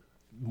are the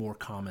more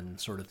common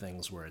sort of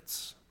things where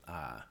it's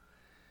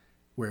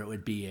where it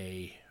would be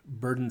a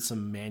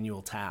burdensome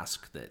manual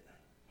task that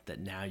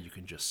now you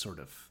can just sort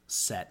of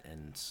set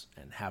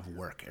and have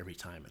work every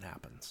time it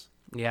happens.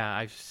 Yeah,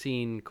 I've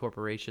seen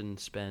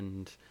corporations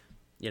spend,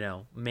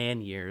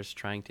 man years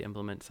trying to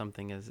implement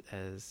something as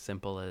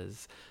simple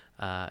as,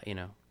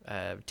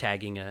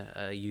 tagging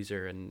a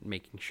user and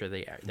making sure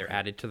they're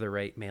added to the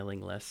right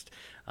mailing list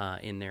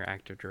in their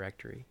Active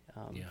Directory.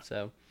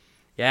 So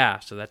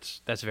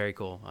that's very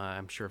cool.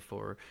 I'm sure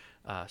for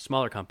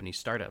smaller companies,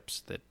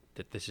 startups, that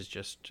this is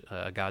just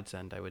a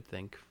godsend, I would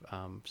think,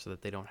 so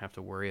that they don't have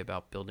to worry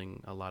about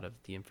building a lot of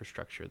the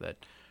infrastructure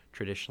that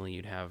traditionally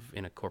you'd have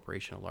in a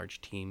corporation, a large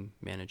team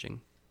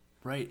managing.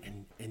 Right,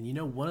 and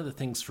one of the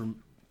things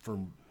for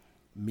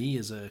me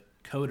as a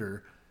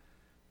coder,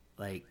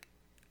 like,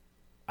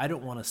 I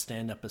don't want to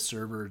stand up a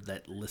server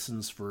that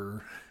listens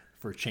for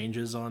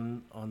changes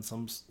on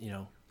some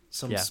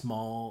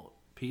small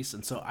piece,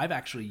 and so I've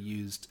actually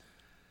used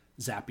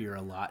Zapier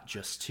a lot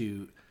just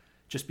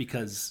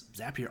because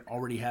Zapier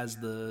already has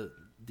the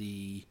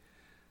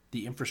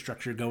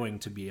infrastructure going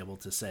to be able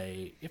to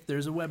say, if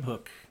there's a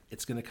webhook,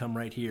 it's going to come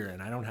right here,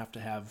 and I don't have to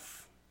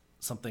have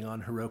something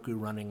on Heroku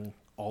running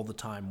all the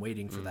time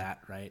waiting for that,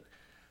 right?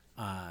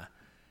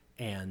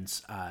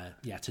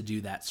 To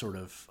do that sort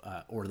of,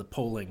 or the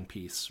polling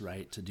piece,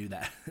 right? To do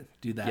that,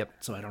 Yep.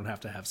 So I don't have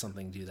to have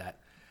something do that.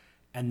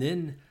 And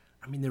then,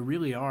 there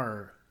really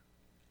are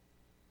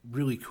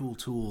really cool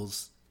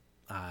tools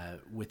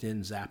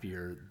within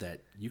Zapier that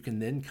you can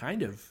then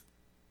kind of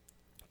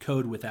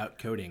code without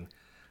coding,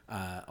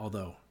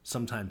 although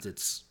sometimes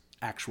it's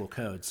actual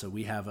code. So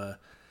we have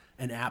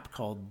an app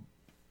called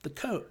the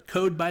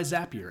Code by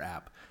Zapier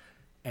app,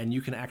 and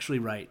you can actually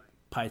write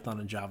Python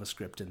and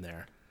JavaScript in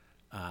there,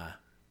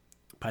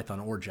 Python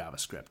or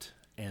JavaScript,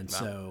 and wow.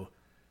 So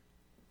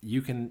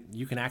you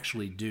can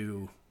actually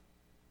do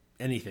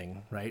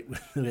anything, right,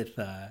 with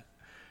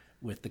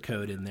the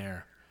code in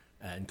there.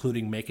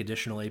 Including make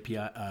additional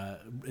API,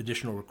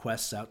 additional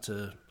requests out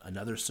to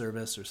another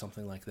service or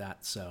something like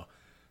that. So,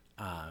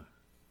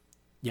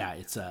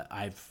 it's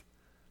I've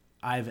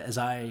as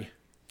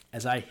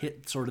I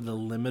hit sort of the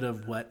limit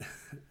of what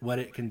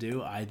it can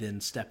do, I then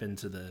step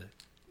into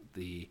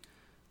the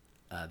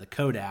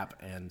code app,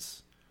 and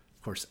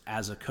of course,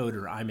 as a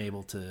coder, I'm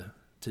able to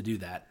do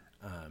that.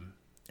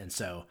 And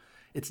so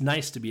it's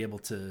nice to be able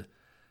to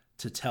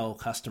tell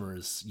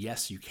customers,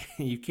 yes,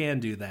 you can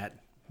do that.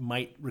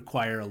 Might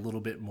require a little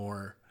bit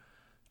more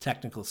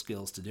technical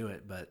skills to do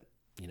it, but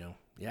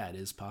it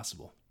is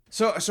possible.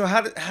 So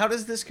how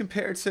does this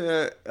compare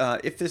to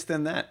if this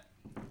then that?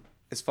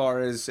 As far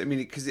as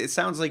because it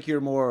sounds like you're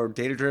more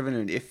data driven,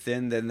 and if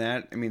then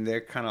that.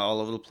 They're kind of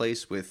all over the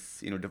place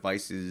with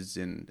devices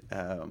and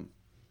I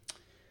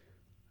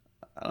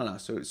don't know.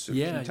 So can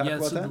you talk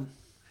about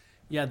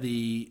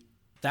that?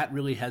 That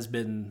really has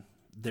been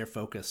their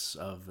focus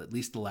of at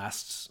least the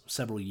last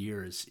several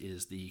years,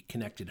 is the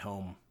connected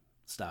home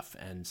stuff,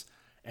 and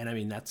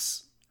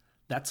that's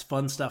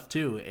fun stuff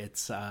too.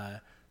 It's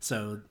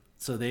so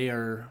they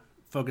are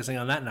focusing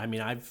on that, and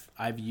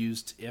I've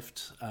used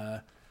IFT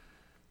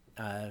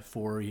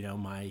for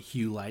my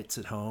Hue lights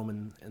at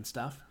home and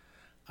stuff.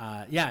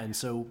 And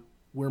so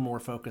we're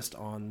more focused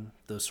on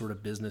those sort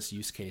of business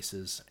use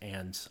cases,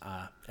 and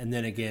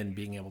then again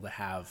being able to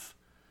have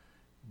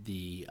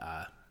the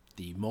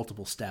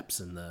multiple steps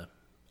and the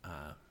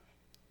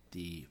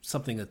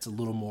something that's a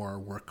little more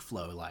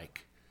workflow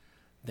like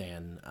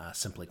than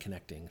simply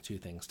connecting two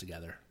things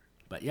together.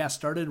 But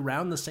started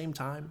around the same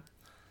time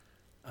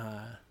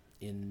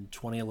in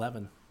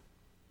 2011,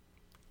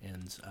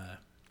 and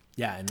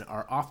and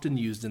are often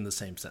used in the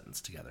same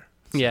sentence together.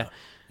 So,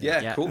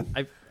 yeah, cool.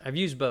 I've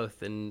used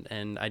both,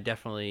 and I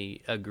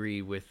definitely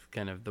agree with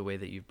kind of the way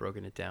that you've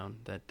broken it down.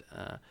 That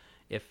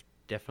if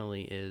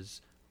definitely is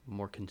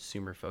more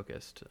consumer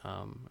focused.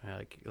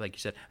 Like you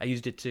said, I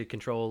used it to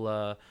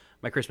control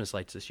my Christmas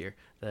lights this year.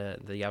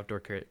 The outdoor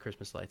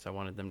Christmas lights. I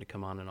wanted them to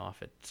come on and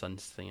off at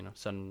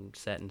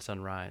sunset and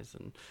sunrise,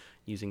 and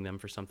using them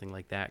for something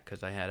like that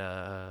because I had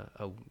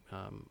a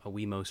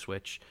Wemo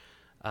switch.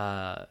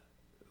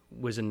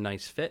 Was a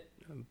nice fit,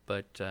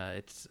 but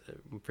it's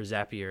for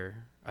Zapier.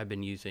 I've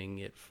been using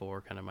it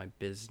for kind of my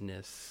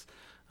business.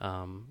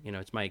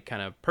 It's my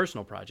kind of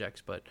personal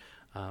projects, but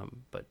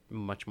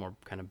much more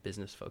kind of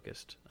business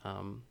focused.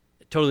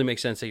 It totally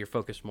makes sense that you're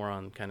focused more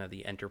on kind of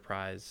the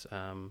enterprise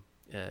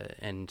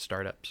and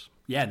startups.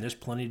 Yeah, and there's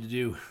plenty to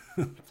do,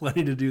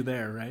 plenty to do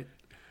there, right?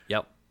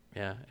 Yep.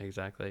 Yeah,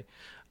 exactly.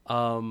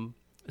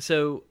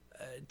 So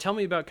tell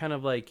me about kind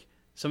of like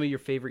some of your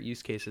favorite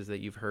use cases that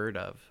you've heard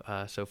of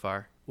so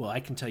far. Well, I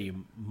can tell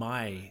you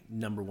my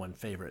number one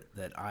favorite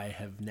that I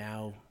have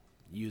now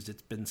used.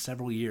 It's been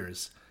several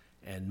years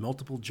and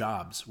multiple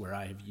jobs where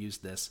I have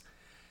used this,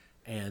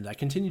 and I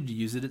continue to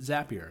use it at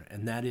Zapier.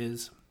 And that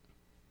is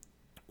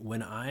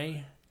when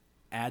I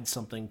add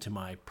something to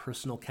my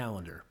personal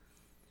calendar,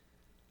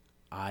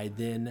 I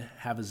then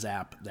have a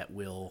Zap that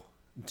will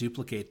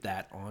duplicate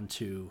that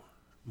onto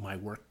my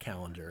work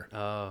calendar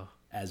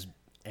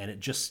and it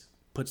just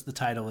puts the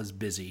title as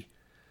busy.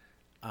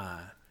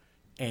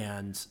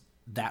 And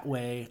that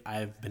way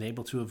I've been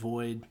able to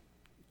avoid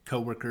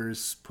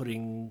coworkers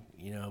putting,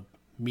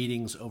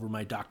 meetings over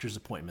my doctor's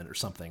appointment or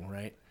something,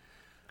 right?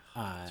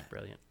 That's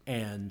brilliant.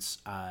 And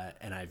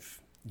I've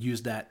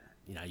used that,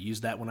 I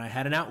used that when I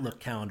had an Outlook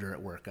calendar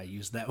at work. I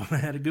used that when I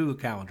had a Google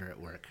Calendar at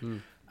work.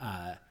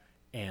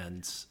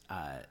 And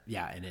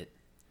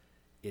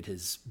it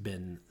has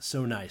been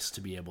so nice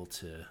to be able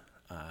to,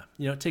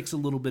 it takes a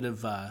little bit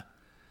of,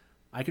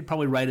 I could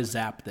probably write a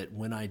Zap that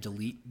when I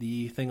delete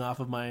the thing off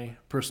of my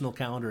personal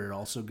calendar, it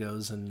also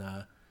goes and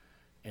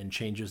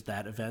changes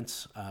that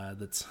event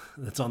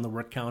that's on the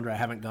work calendar. I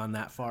haven't gone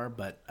that far,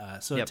 but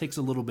so Yep. It takes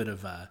a little bit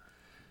of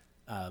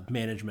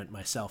management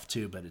myself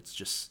too, but it's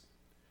just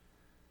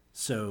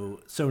so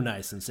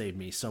nice and saved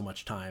me so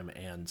much time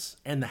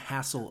and the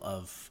hassle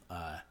of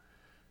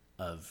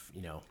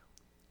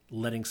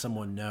letting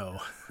someone know,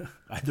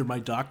 either my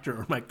doctor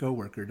or my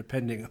coworker,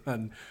 depending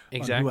on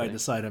who I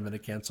decide I'm going to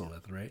cancel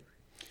with, right?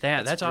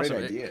 Yeah, that's a great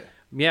awesome. idea.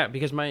 Yeah,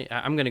 because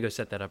I'm going to go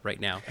set that up right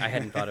now. I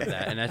hadn't thought of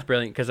that, and that's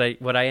brilliant. Because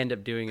what I end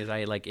up doing is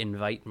I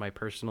invite my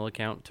personal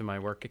account to my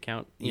work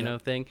account,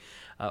 thing,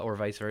 or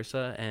vice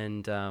versa.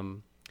 And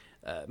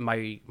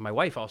my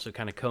wife also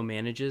kind of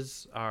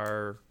co-manages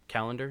our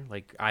calendar.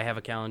 Like I have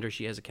a calendar,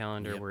 she has a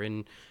calendar. Yep. We're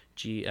in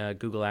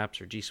Google Apps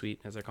or G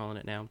Suite as they're calling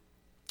it now.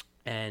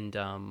 And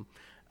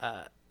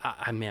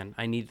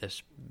I need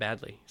this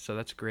badly. So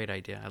that's a great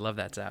idea. I love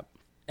that Zap.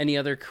 Any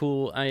other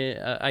cool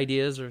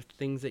ideas or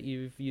things that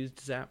you've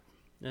used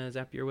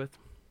Zapier with?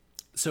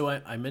 So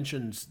I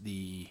mentioned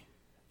the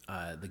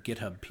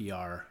GitHub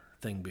PR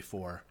thing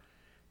before,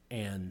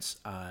 and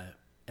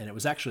it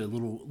was actually a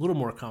little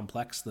more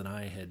complex than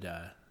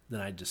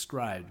I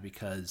described,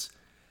 because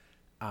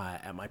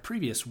at my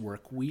previous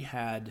work we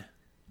had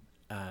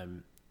a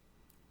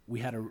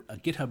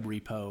GitHub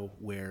repo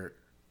where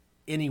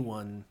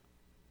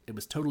it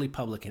was totally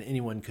public and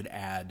anyone could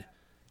add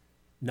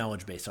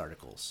knowledge base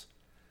articles.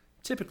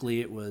 Typically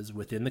it was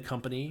within the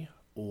company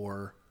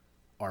or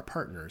our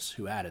partners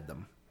who added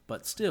them,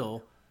 but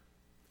still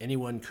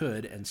anyone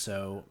could. And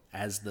so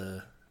as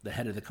the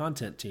head of the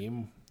content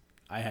team,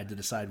 I had to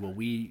decide, well,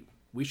 we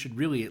should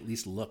really at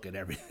least look at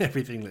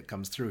everything that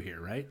comes through here,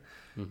 right?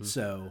 Mm-hmm.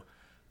 So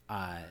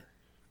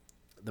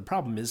the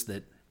problem is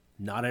that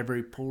not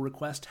every pull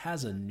request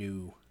has a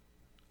new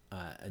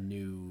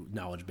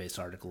knowledge base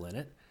article in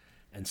it.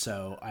 And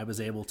so I was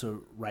able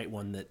to write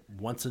one that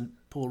once a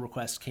pull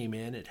request came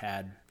in, it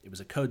was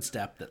a code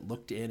step that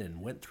looked in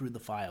and went through the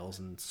files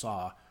and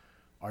saw,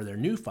 are there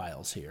new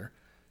files here?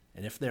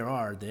 And if there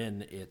are,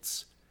 then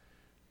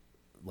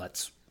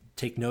let's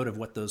take note of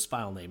what those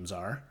file names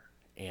are,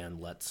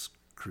 and let's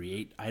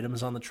create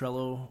items on the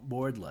Trello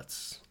board.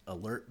 Let's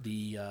alert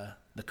the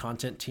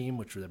content team,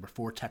 which there were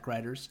 4 tech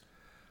writers,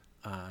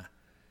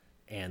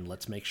 and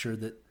let's make sure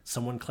that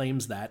someone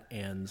claims that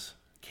and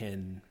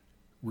can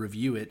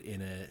review it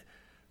in a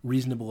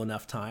reasonable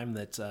enough time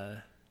that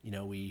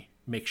we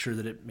make sure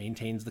that it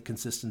maintains the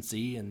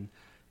consistency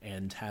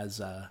and has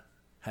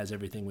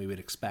everything we would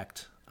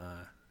expect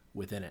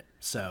within it.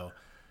 So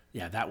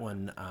yeah, that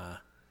one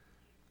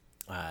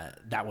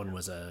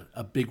was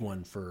a big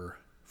one for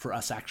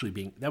us,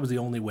 actually that was the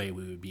only way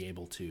we would be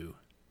able to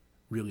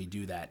really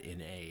do that in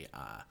a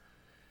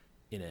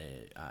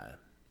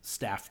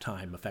staff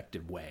time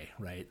effective way,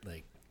 right?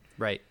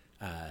 Right.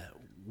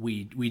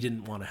 We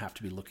didn't want to have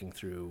to be looking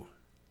through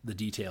the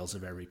details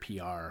of every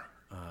PR,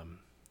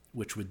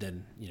 which would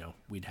then, I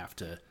would have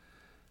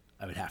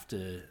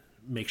to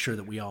make sure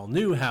that we all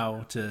knew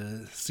how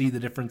to see the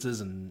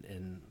differences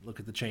and look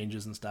at the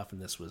changes and stuff. And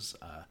this was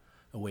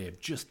a way of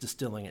just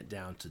distilling it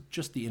down to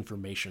just the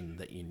information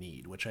that you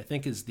need, which I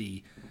think is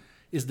the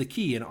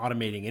key in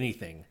automating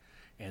anything.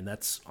 And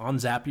that's on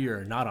Zapier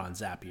or not on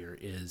Zapier.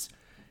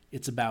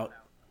 It's about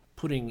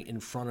putting in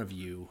front of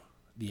you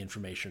the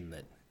information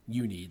that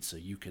you need so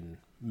you can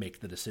make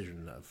the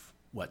decision of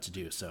what to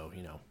do. So,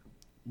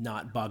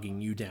 not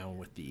bogging you down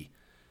with the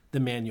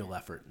manual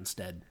effort,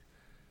 instead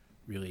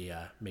really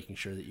making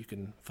sure that you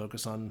can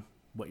focus on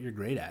what you're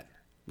great at.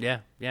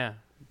 Yeah.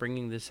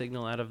 Bringing the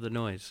signal out of the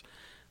noise,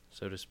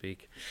 so to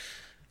speak.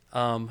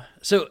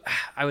 So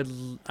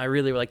I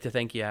really would like to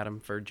thank you, Adam,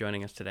 for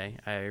joining us today.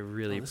 I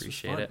really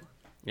appreciate it.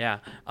 Yeah.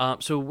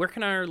 So where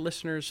can our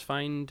listeners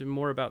find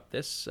more about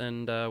this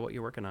and what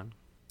you're working on?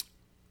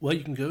 Well,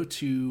 you can go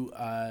to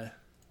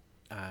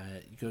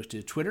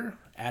Twitter,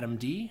 Adam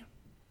D,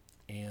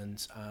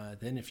 and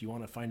then if you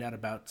want to find out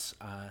about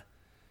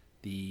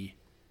the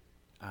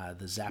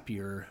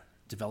Zapier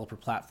developer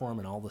platform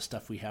and all the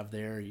stuff we have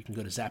there, you can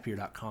go to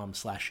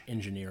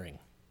zapier.com/engineering.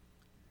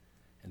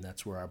 and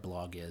that's where our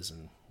blog is,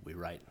 and we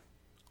write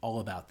all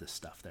about this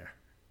stuff there.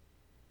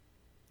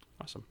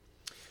 Awesome.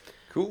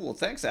 Cool. Well,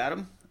 thanks,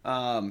 Adam.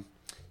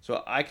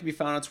 So I can be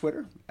found on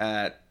Twitter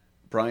at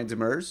Brian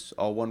Demers,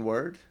 all one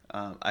word.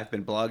 I've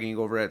been blogging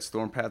over at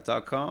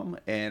stormpath.com,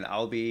 and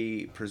I'll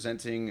be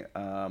presenting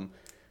an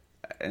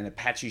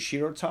Apache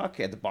Shiro talk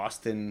at the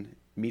Boston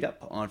meetup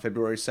on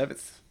February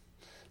 7th.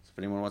 So if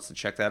anyone wants to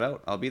check that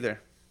out, I'll be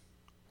there.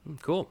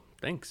 Cool.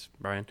 Thanks,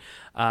 Brian.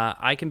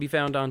 I can be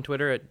found on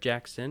Twitter at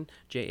Jackson,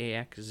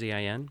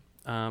 Jaxzin.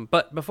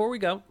 But before we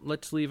go,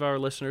 let's leave our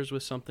listeners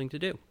with something to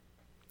do.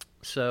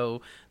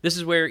 So this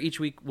is where each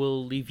week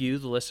we'll leave you,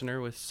 the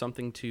listener, with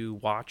something to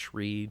watch,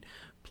 read,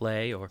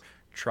 play, or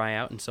try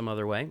out in some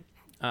other way.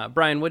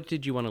 Brian, what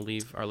did you want to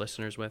leave our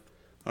listeners with?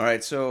 All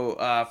right, so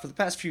for the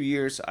past few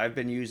years, I've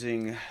been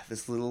using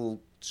this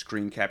little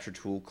screen capture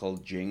tool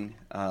called Jing.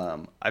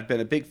 I've been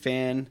a big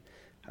fan,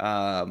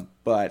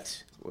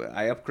 but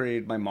I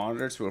upgraded my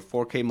monitor to a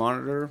 4K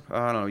monitor,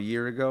 I don't know, a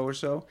year ago or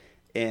so,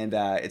 and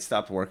it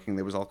stopped working.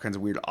 There was all kinds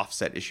of weird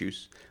offset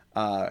issues.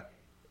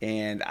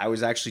 And I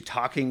was actually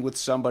talking with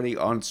somebody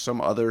on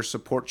some other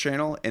support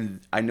channel,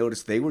 and I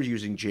noticed they were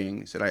using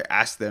Jing. So I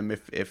asked them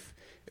if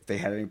they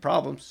had any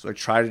problems. So I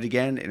tried it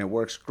again, and it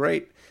works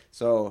great.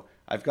 So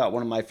I've got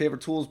one of my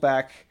favorite tools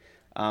back.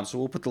 So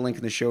we'll put the link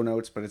in the show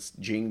notes, but it's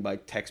Jing by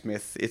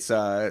TechSmith. It's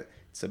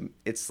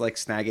like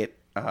Snagit,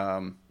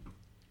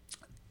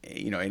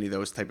 any of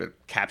those type of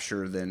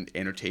capture, then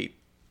annotate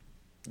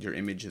your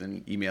image, and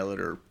then email it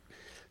or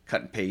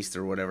cut and paste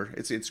or whatever.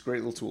 It's a great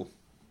little tool.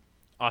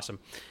 Awesome.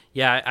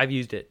 Yeah, I've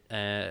used it,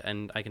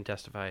 and I can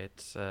testify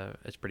it's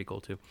pretty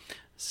cool too.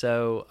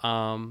 So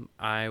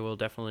I will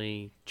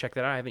definitely check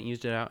that out. I haven't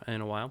used it out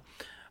in a while.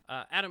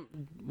 Adam,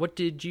 what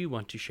did you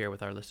want to share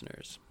with our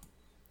listeners?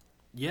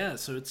 Yeah,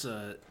 so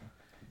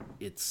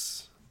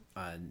it's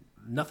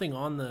nothing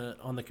on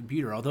the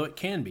computer, although it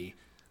can be.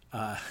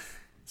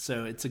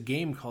 So it's a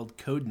game called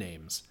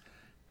Codenames,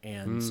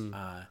 and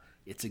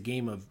it's a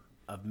game of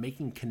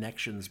making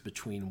connections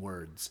between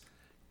words,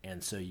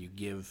 and so you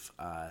give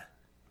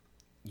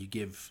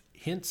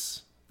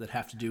hints that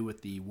have to do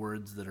with the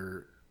words that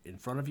are in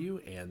front of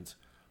you, and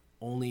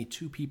only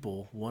two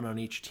people, one on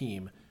each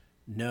team,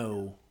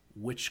 know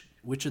which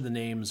of the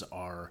names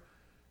are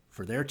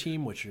for their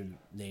team, which are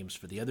names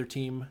for the other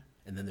team,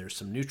 and then there's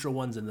some neutral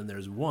ones, and then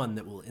there's one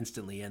that will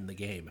instantly end the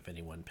game if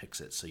anyone picks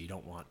it. So you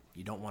don't want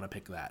to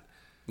pick that.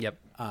 Yep.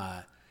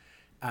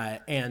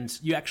 And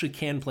you actually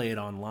can play it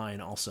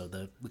online also.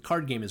 The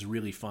card game is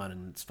really fun,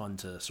 and it's fun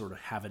to sort of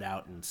have it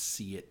out and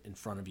see it in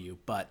front of you.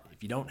 But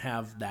if you don't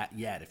have that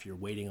yet, if you're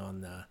waiting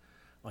on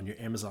your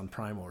Amazon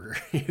Prime order,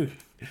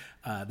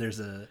 there's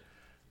a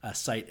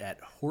site at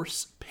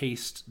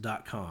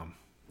horsepaste.com.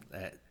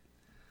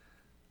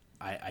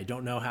 I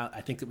don't know how.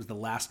 I think it was the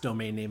last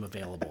domain name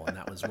available, and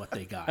that was what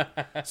they got.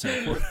 So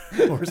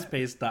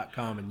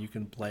horsepaste.com, and you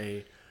can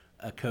play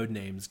a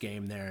Codenames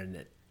game there,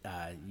 and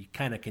you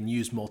kind of can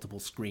use multiple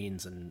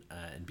screens and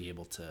be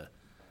able to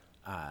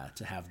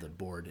have the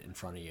board in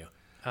front of you.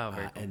 Oh,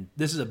 very cool. And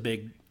this is a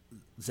big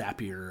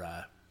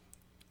Zapier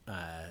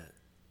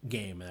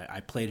game. I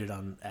played it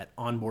at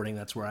onboarding.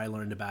 That's where I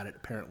learned about it.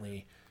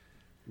 Apparently,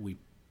 we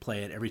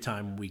play it every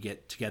time we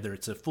get together.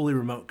 It's a fully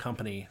remote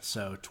company,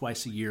 so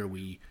twice a year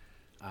we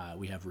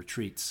have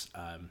retreats,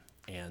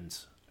 and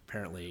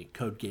apparently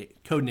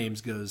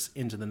Codenames goes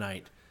into the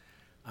night.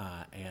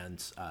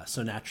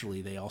 So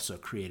naturally, they also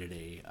created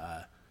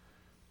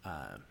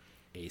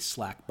a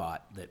Slack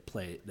bot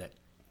that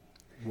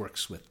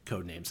works with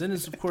Codenames, and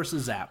is of course a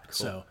Zap. Cool.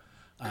 So,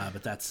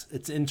 but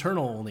it's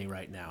internal only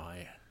right now.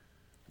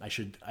 I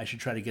should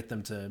try to get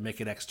them to make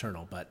it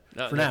external, but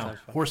for now,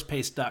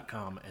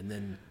 horsepaste.com, and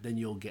then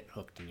you'll get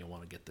hooked and you'll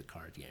want to get the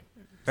card game.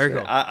 Very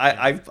cool.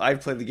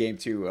 I've played the game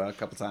too a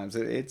couple times.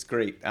 It's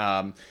great.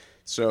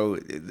 So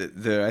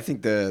I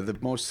think the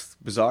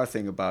most bizarre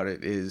thing about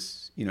it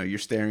is, you're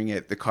staring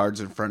at the cards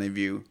in front of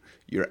you.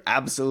 You're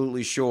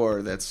absolutely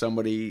sure that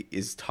somebody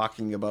is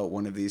talking about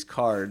one of these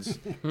cards.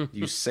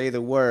 You say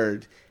the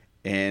word,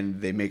 and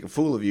they make a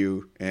fool of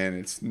you, and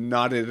it's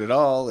not it at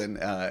all. And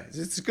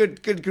it's a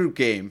good group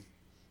game.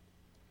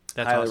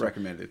 That's highly awesome.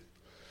 recommended.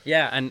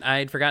 Yeah, and I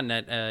had forgotten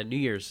that New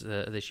Year's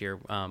this year,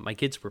 my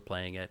kids were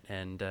playing it,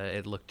 and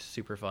it looked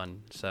super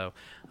fun. So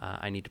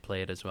I need to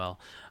play it as well.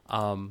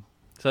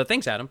 So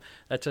thanks, Adam.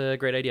 That's a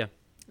great idea.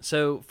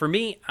 So for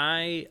me,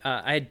 I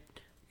had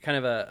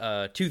kind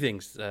of two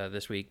things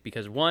this week,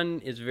 because one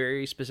is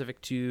very specific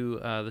to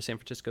the San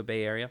Francisco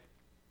Bay Area.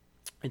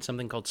 It's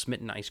something called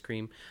Smitten Ice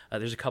Cream.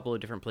 There's a couple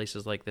of different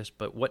places like this,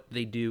 but what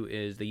they do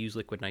is they use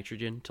liquid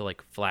nitrogen to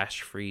like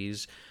flash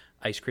freeze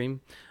ice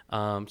cream.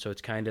 So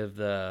it's kind of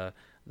the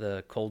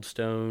Cold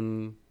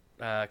Stone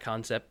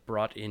concept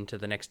brought into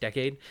the next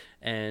decade,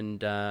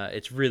 and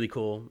it's really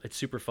cool. It's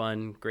super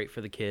fun, great for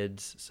the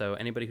kids. So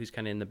anybody who's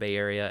kind of in the Bay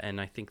Area, and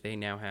I think they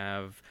now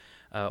have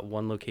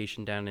one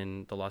location down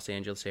in the Los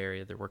Angeles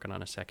area. They're working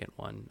on a second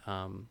one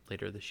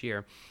later this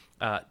year.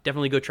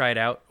 Definitely go try it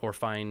out or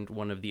find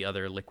one of the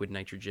other liquid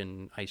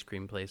nitrogen ice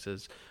cream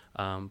places.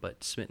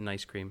 But Smitten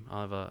Ice Cream,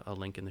 I'll have a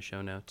link in the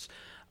show notes.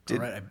 All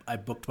right, I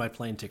booked my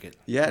plane ticket.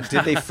 Yeah,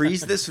 did they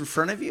freeze this in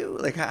front of you?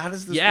 Like, how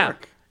does this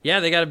work? Yeah,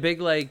 they got a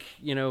big, like,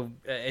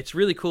 it's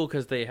really cool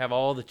because they have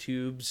all the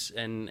tubes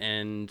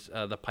and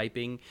the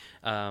piping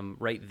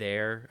right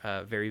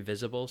there, very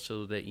visible,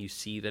 so that you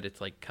see that it's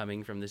like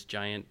coming from this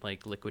giant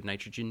like liquid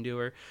nitrogen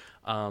dewar,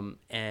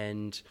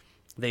 and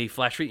they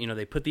flash freeze.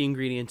 They put the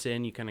ingredients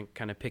in. You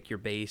kind of pick your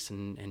base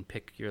and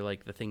pick your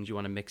like the things you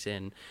want to mix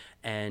in,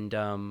 and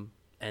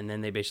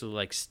then they basically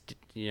like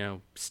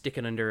stick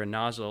it under a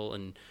nozzle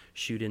and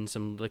shoot in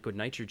some liquid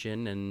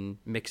nitrogen and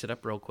mix it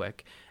up real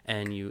quick,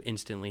 and you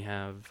instantly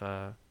have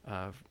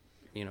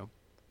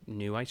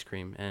new ice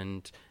cream.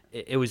 And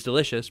it was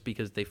delicious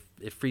because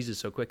it freezes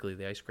so quickly.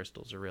 The ice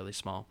crystals are really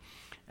small,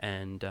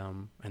 and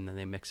then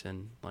they mix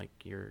in like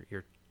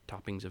your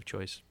toppings of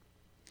choice.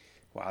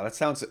 Wow, that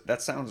sounds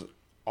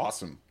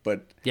awesome.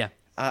 But yeah.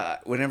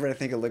 Whenever I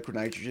think of liquid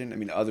nitrogen, I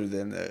mean, other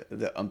than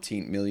the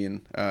umpteen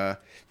million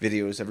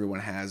videos everyone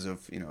has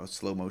of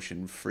slow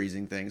motion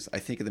freezing things, I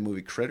think of the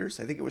movie Critters.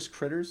 I think it was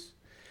Critters.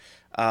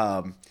 It's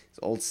an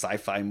old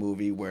sci-fi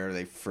movie where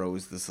they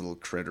froze this little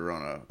critter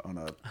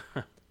on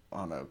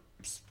a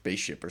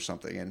spaceship or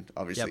something, and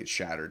obviously it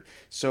shattered.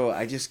 So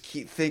I just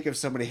think of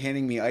somebody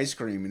handing me ice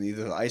cream, and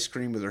either the ice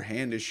cream or their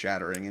hand is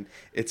shattering, and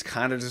it's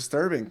kind of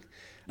disturbing.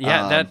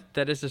 Yeah,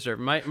 that is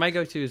disturbing. My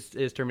go-to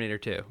is Terminator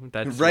 2.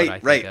 That's right, what I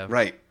think of.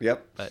 Right.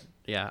 Yep. But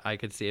yeah, I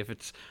could see if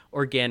it's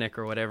organic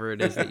or whatever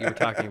it is that you were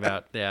talking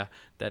about. Yeah,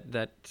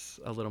 that's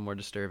a little more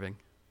disturbing.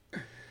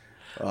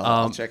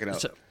 I'll check it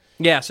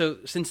out. So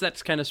since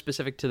that's kind of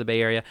specific to the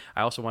Bay Area,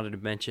 I also wanted to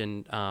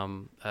mention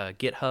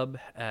GitHub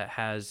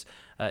has.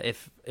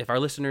 If our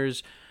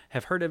listeners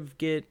have heard of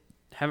Git,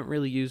 haven't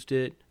really used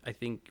it, I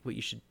think what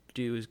you should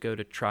do is go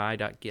to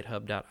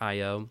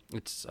try.github.io.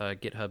 It's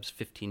GitHub's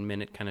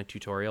 15-minute kind of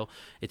tutorial.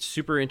 It's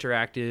super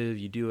interactive.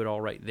 You do it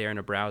all right there in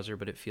a browser,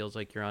 but it feels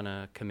like you're on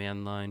a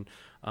command line.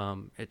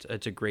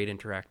 It's a great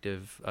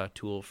interactive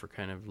tool for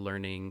kind of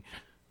learning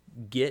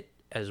Git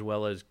as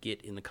well as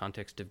Git in the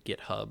context of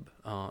GitHub,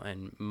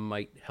 and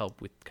might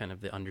help with kind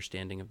of the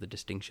understanding of the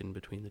distinction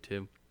between the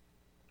two.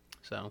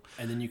 And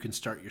then you can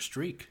start your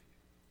streak.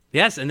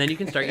 Yes, and then you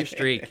can start your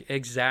streak.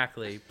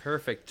 Exactly.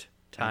 Perfect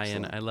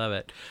tie-in. Excellent. I love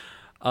it.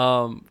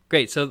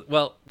 Great. So,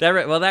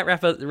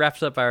 that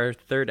wraps up our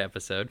third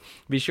episode.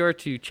 Be sure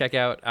to check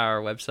out our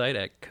website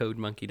at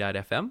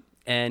codemonkey.fm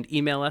and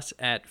email us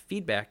at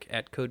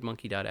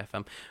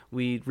feedback@codemonkey.fm.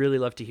 We'd really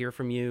love to hear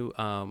from you,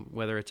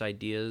 whether it's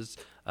ideas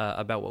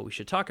about what we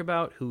should talk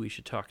about, who we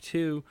should talk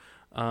to,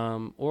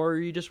 or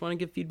you just want to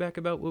give feedback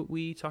about what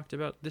we talked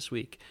about this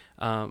week.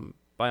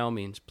 By all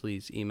means,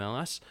 please email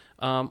us.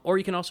 Or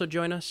you can also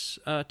join us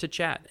to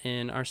chat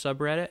in our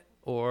subreddit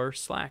or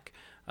Slack.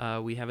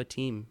 We have a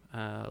team,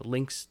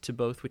 links to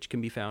both which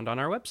can be found on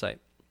our website.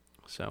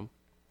 So,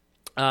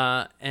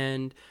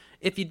 and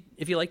if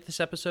you like this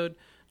episode,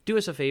 do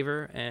us a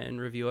favor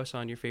and review us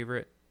on your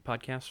favorite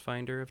podcast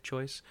finder of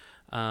choice,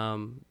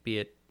 be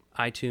it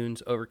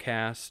iTunes,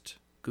 Overcast,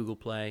 Google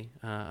Play,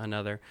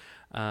 another,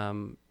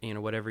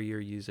 whatever you're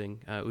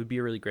using. It would be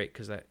really great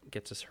because that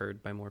gets us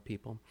heard by more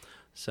people.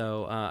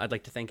 So I'd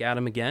like to thank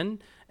Adam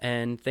again,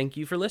 and thank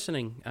you for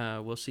listening.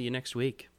 We'll see you next week.